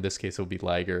guest, or in this case it would be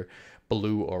Liger,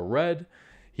 blue or red,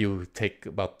 he would take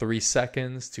about 3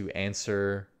 seconds to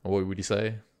answer. What would you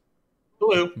say?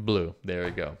 Blue. Blue. There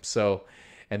you go. So...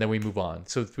 and then we move on.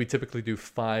 So we typically do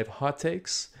 5 hot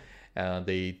takes.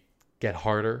 They get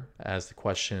harder as the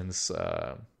questions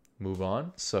move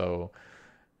on. So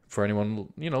for anyone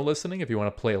listening, if you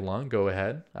want to play along, go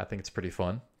ahead. I think it's pretty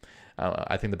fun.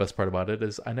 I think the best part about it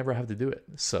is I never have to do it.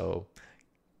 So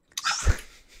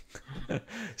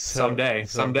someday.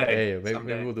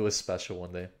 Maybe we'll do a special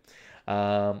one day.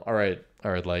 All right,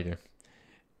 Liger.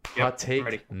 Hot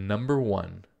take number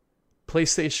 1.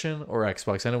 PlayStation or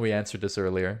Xbox? I know we answered this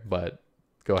earlier, but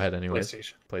go ahead anyway.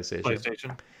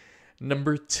 PlayStation.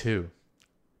 Number 2,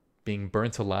 being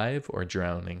burnt alive or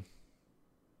drowning?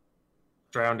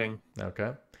 Drowning.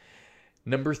 Okay.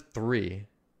 Number 3,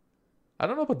 I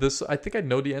don't know about this. I think I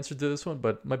know the answer to this one,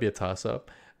 but it might be a toss-up.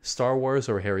 Star Wars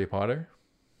or Harry Potter?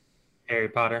 Harry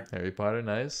Potter. Harry Potter,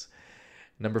 nice.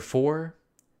 Number 4,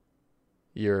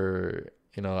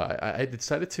 I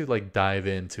decided to like dive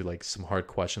into like some hard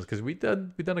questions because we've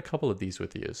done a couple of these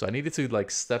with you. So I needed to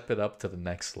like step it up to the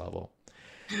next level.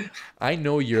 I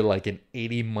know you're like an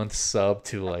 80-month sub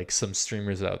to like some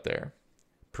streamers out there.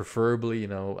 Preferably,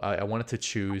 I wanted to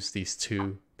choose these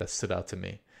two that stood out to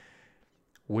me.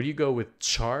 Would you go with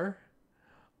Char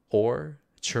or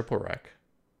Triple Wreck?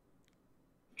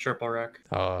 Triple Wreck.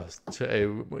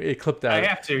 It clipped that. I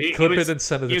have to. Clip it and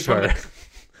send it to Char.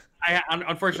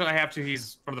 Unfortunately, I have to.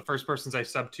 He's one of the first persons I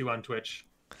subbed to on Twitch.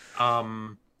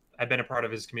 I've been a part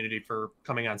of his community for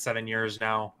coming on 7 years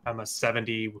now. I'm a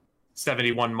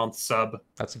 71-month sub.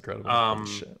 That's incredible.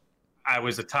 Shit. I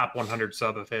was a top 100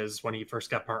 sub of his when he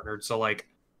first got partnered. So like,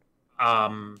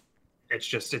 I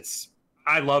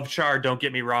love Char. Don't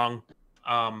get me wrong,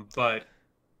 but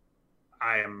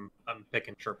I'm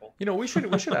picking Triple. We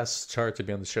should ask Char to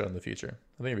be on the show in the future.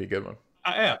 I think it'd be a good one.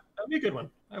 Yeah, that'd be a good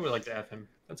one. I would like to have him.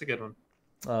 That's a good one.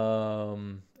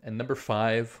 And number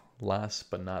 5, last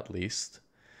but not least,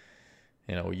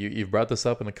 you've brought this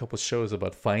up in a couple of shows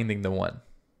about finding the one.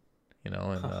 And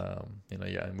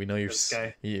we know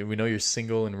you're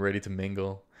single and ready to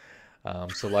mingle.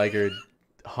 So Liger,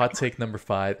 hot take number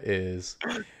 5 is: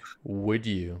 would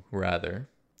you rather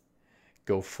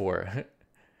go for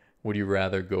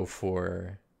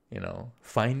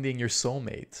finding your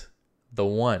soulmate, the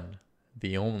one,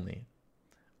 the only,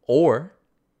 or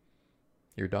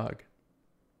your dog?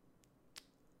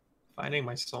 Finding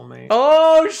my soulmate.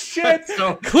 Oh shit!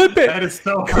 Clip it. That is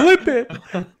so clip it.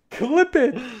 Clip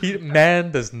it.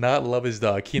 Man does not love his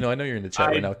dog. Kino, I know you're in the chat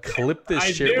right now. Clip this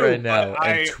shit right now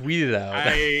and tweet it out.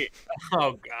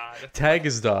 Oh god. Tag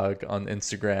his dog on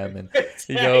Instagram and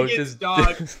Tag his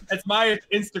dog. That's my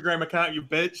Instagram account, you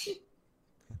bitch.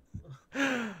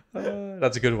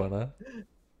 That's a good one, huh?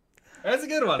 That's a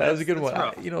good one. That was a good one.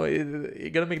 You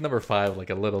gotta make number 5 like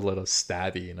a little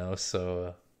stabby,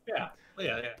 so. Yeah.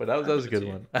 But that was a good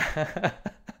one.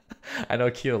 I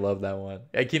know Kino loved that one.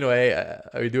 Hey, Kino,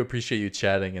 I do appreciate you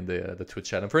chatting in the Twitch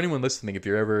chat. And for anyone listening, if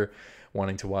you're ever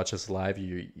wanting to watch us live,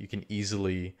 you can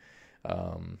easily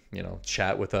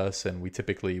chat with us, and we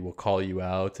typically will call you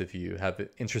out if you have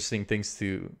interesting things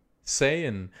to say,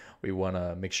 and we want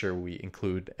to make sure we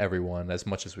include everyone as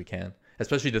much as we can,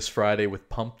 especially this Friday with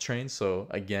Pump Train. So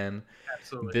again,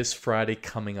 absolutely, this Friday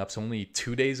coming up, so only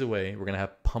 2 days away, we're gonna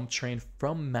have Pump Train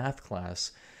from Math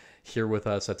Class here with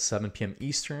us at 7 p.m.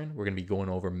 Eastern. We're gonna be going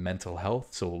over mental health,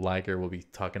 so Liger will be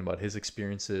talking about his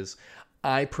experiences.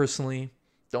 I personally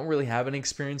don't really have any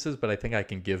experiences, but I think I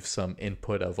can give some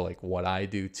input of like what I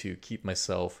do to keep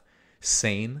myself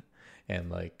sane and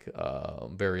like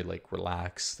very like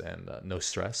relaxed and no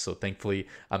stress. So thankfully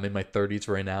I'm in my 30s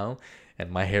right now and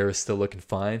my hair is still looking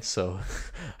fine, so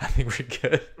I think we're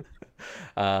good.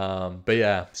 But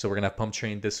yeah, so we're gonna have Pump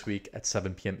Train this week at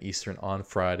 7 p.m. Eastern on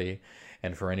Friday.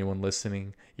 And for anyone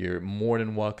listening, you're more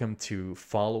than welcome to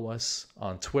follow us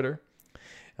on Twitter.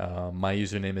 My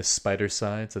username is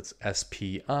Spidersides. That's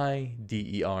SPIDERCIDS.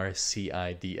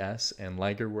 And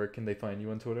Liger, where can they find you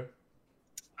on Twitter?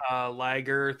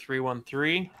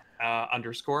 Liger313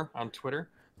 _ on Twitter.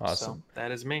 Awesome. So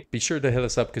that is me. Be sure to hit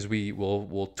us up because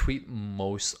we'll tweet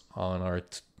most on our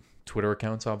Twitter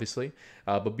accounts, obviously.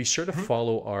 But be sure to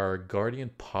follow our Guardian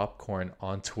Popcorn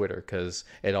on Twitter because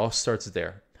it all starts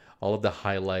there. All of the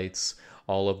highlights,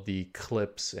 all of the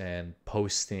clips and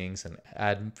postings and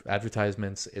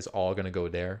advertisements is all going to go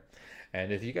there.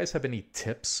 And if you guys have any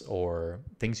tips or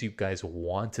things you guys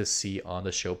want to see on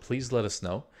the show, please let us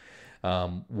know.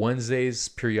 Wednesdays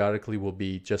periodically will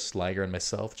be just Liger and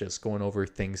myself just going over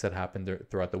things that happened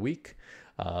throughout the week.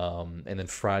 And then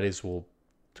Fridays will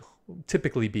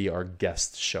typically be our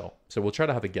guest show. So we'll try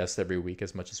to have a guest every week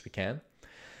as much as we can.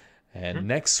 And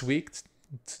next week,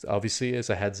 obviously, as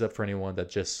a heads up for anyone that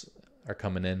just are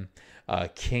coming in,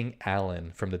 King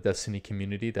Allen from the Destiny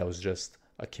community, that was just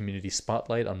a community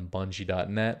spotlight on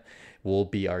Bungie.net, will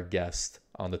be our guest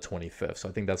on the 25th. So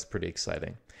I think that's pretty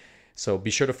exciting. So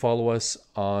be sure to follow us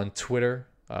on Twitter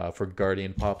for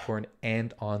Guardian Popcorn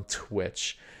and on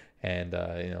Twitch. And,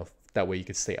 that way you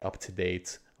can stay up to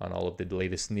date on all of the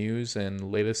latest news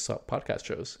and latest podcast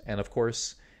shows. And of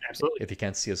course, absolutely, if you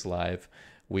can't see us live,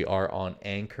 we are on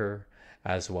Anchor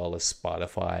as well as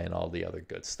Spotify and all the other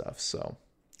good stuff. So,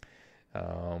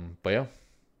 but yeah.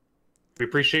 We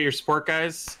appreciate your support,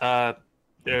 guys.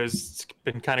 It's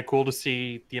been kind of cool to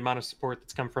see the amount of support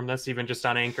that's come from this, even just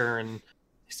on Anchor, and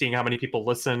seeing how many people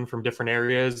listen from different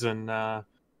areas, and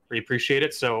we appreciate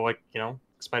it. So, like,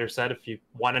 Spider said, if you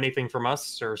want anything from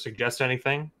us or suggest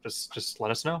anything, just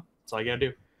let us know. That's all you gotta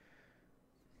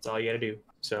do.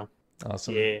 So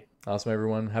Awesome. Yeah. Awesome,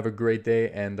 everyone. Have a great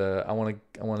day. And I want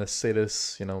to say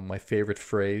this, my favorite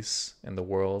phrase in the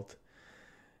world.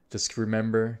 Just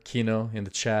remember, Kino in the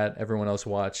chat, everyone else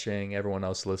watching, everyone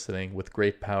else listening, with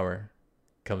great power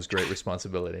comes great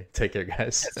responsibility. Take care,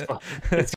 guys.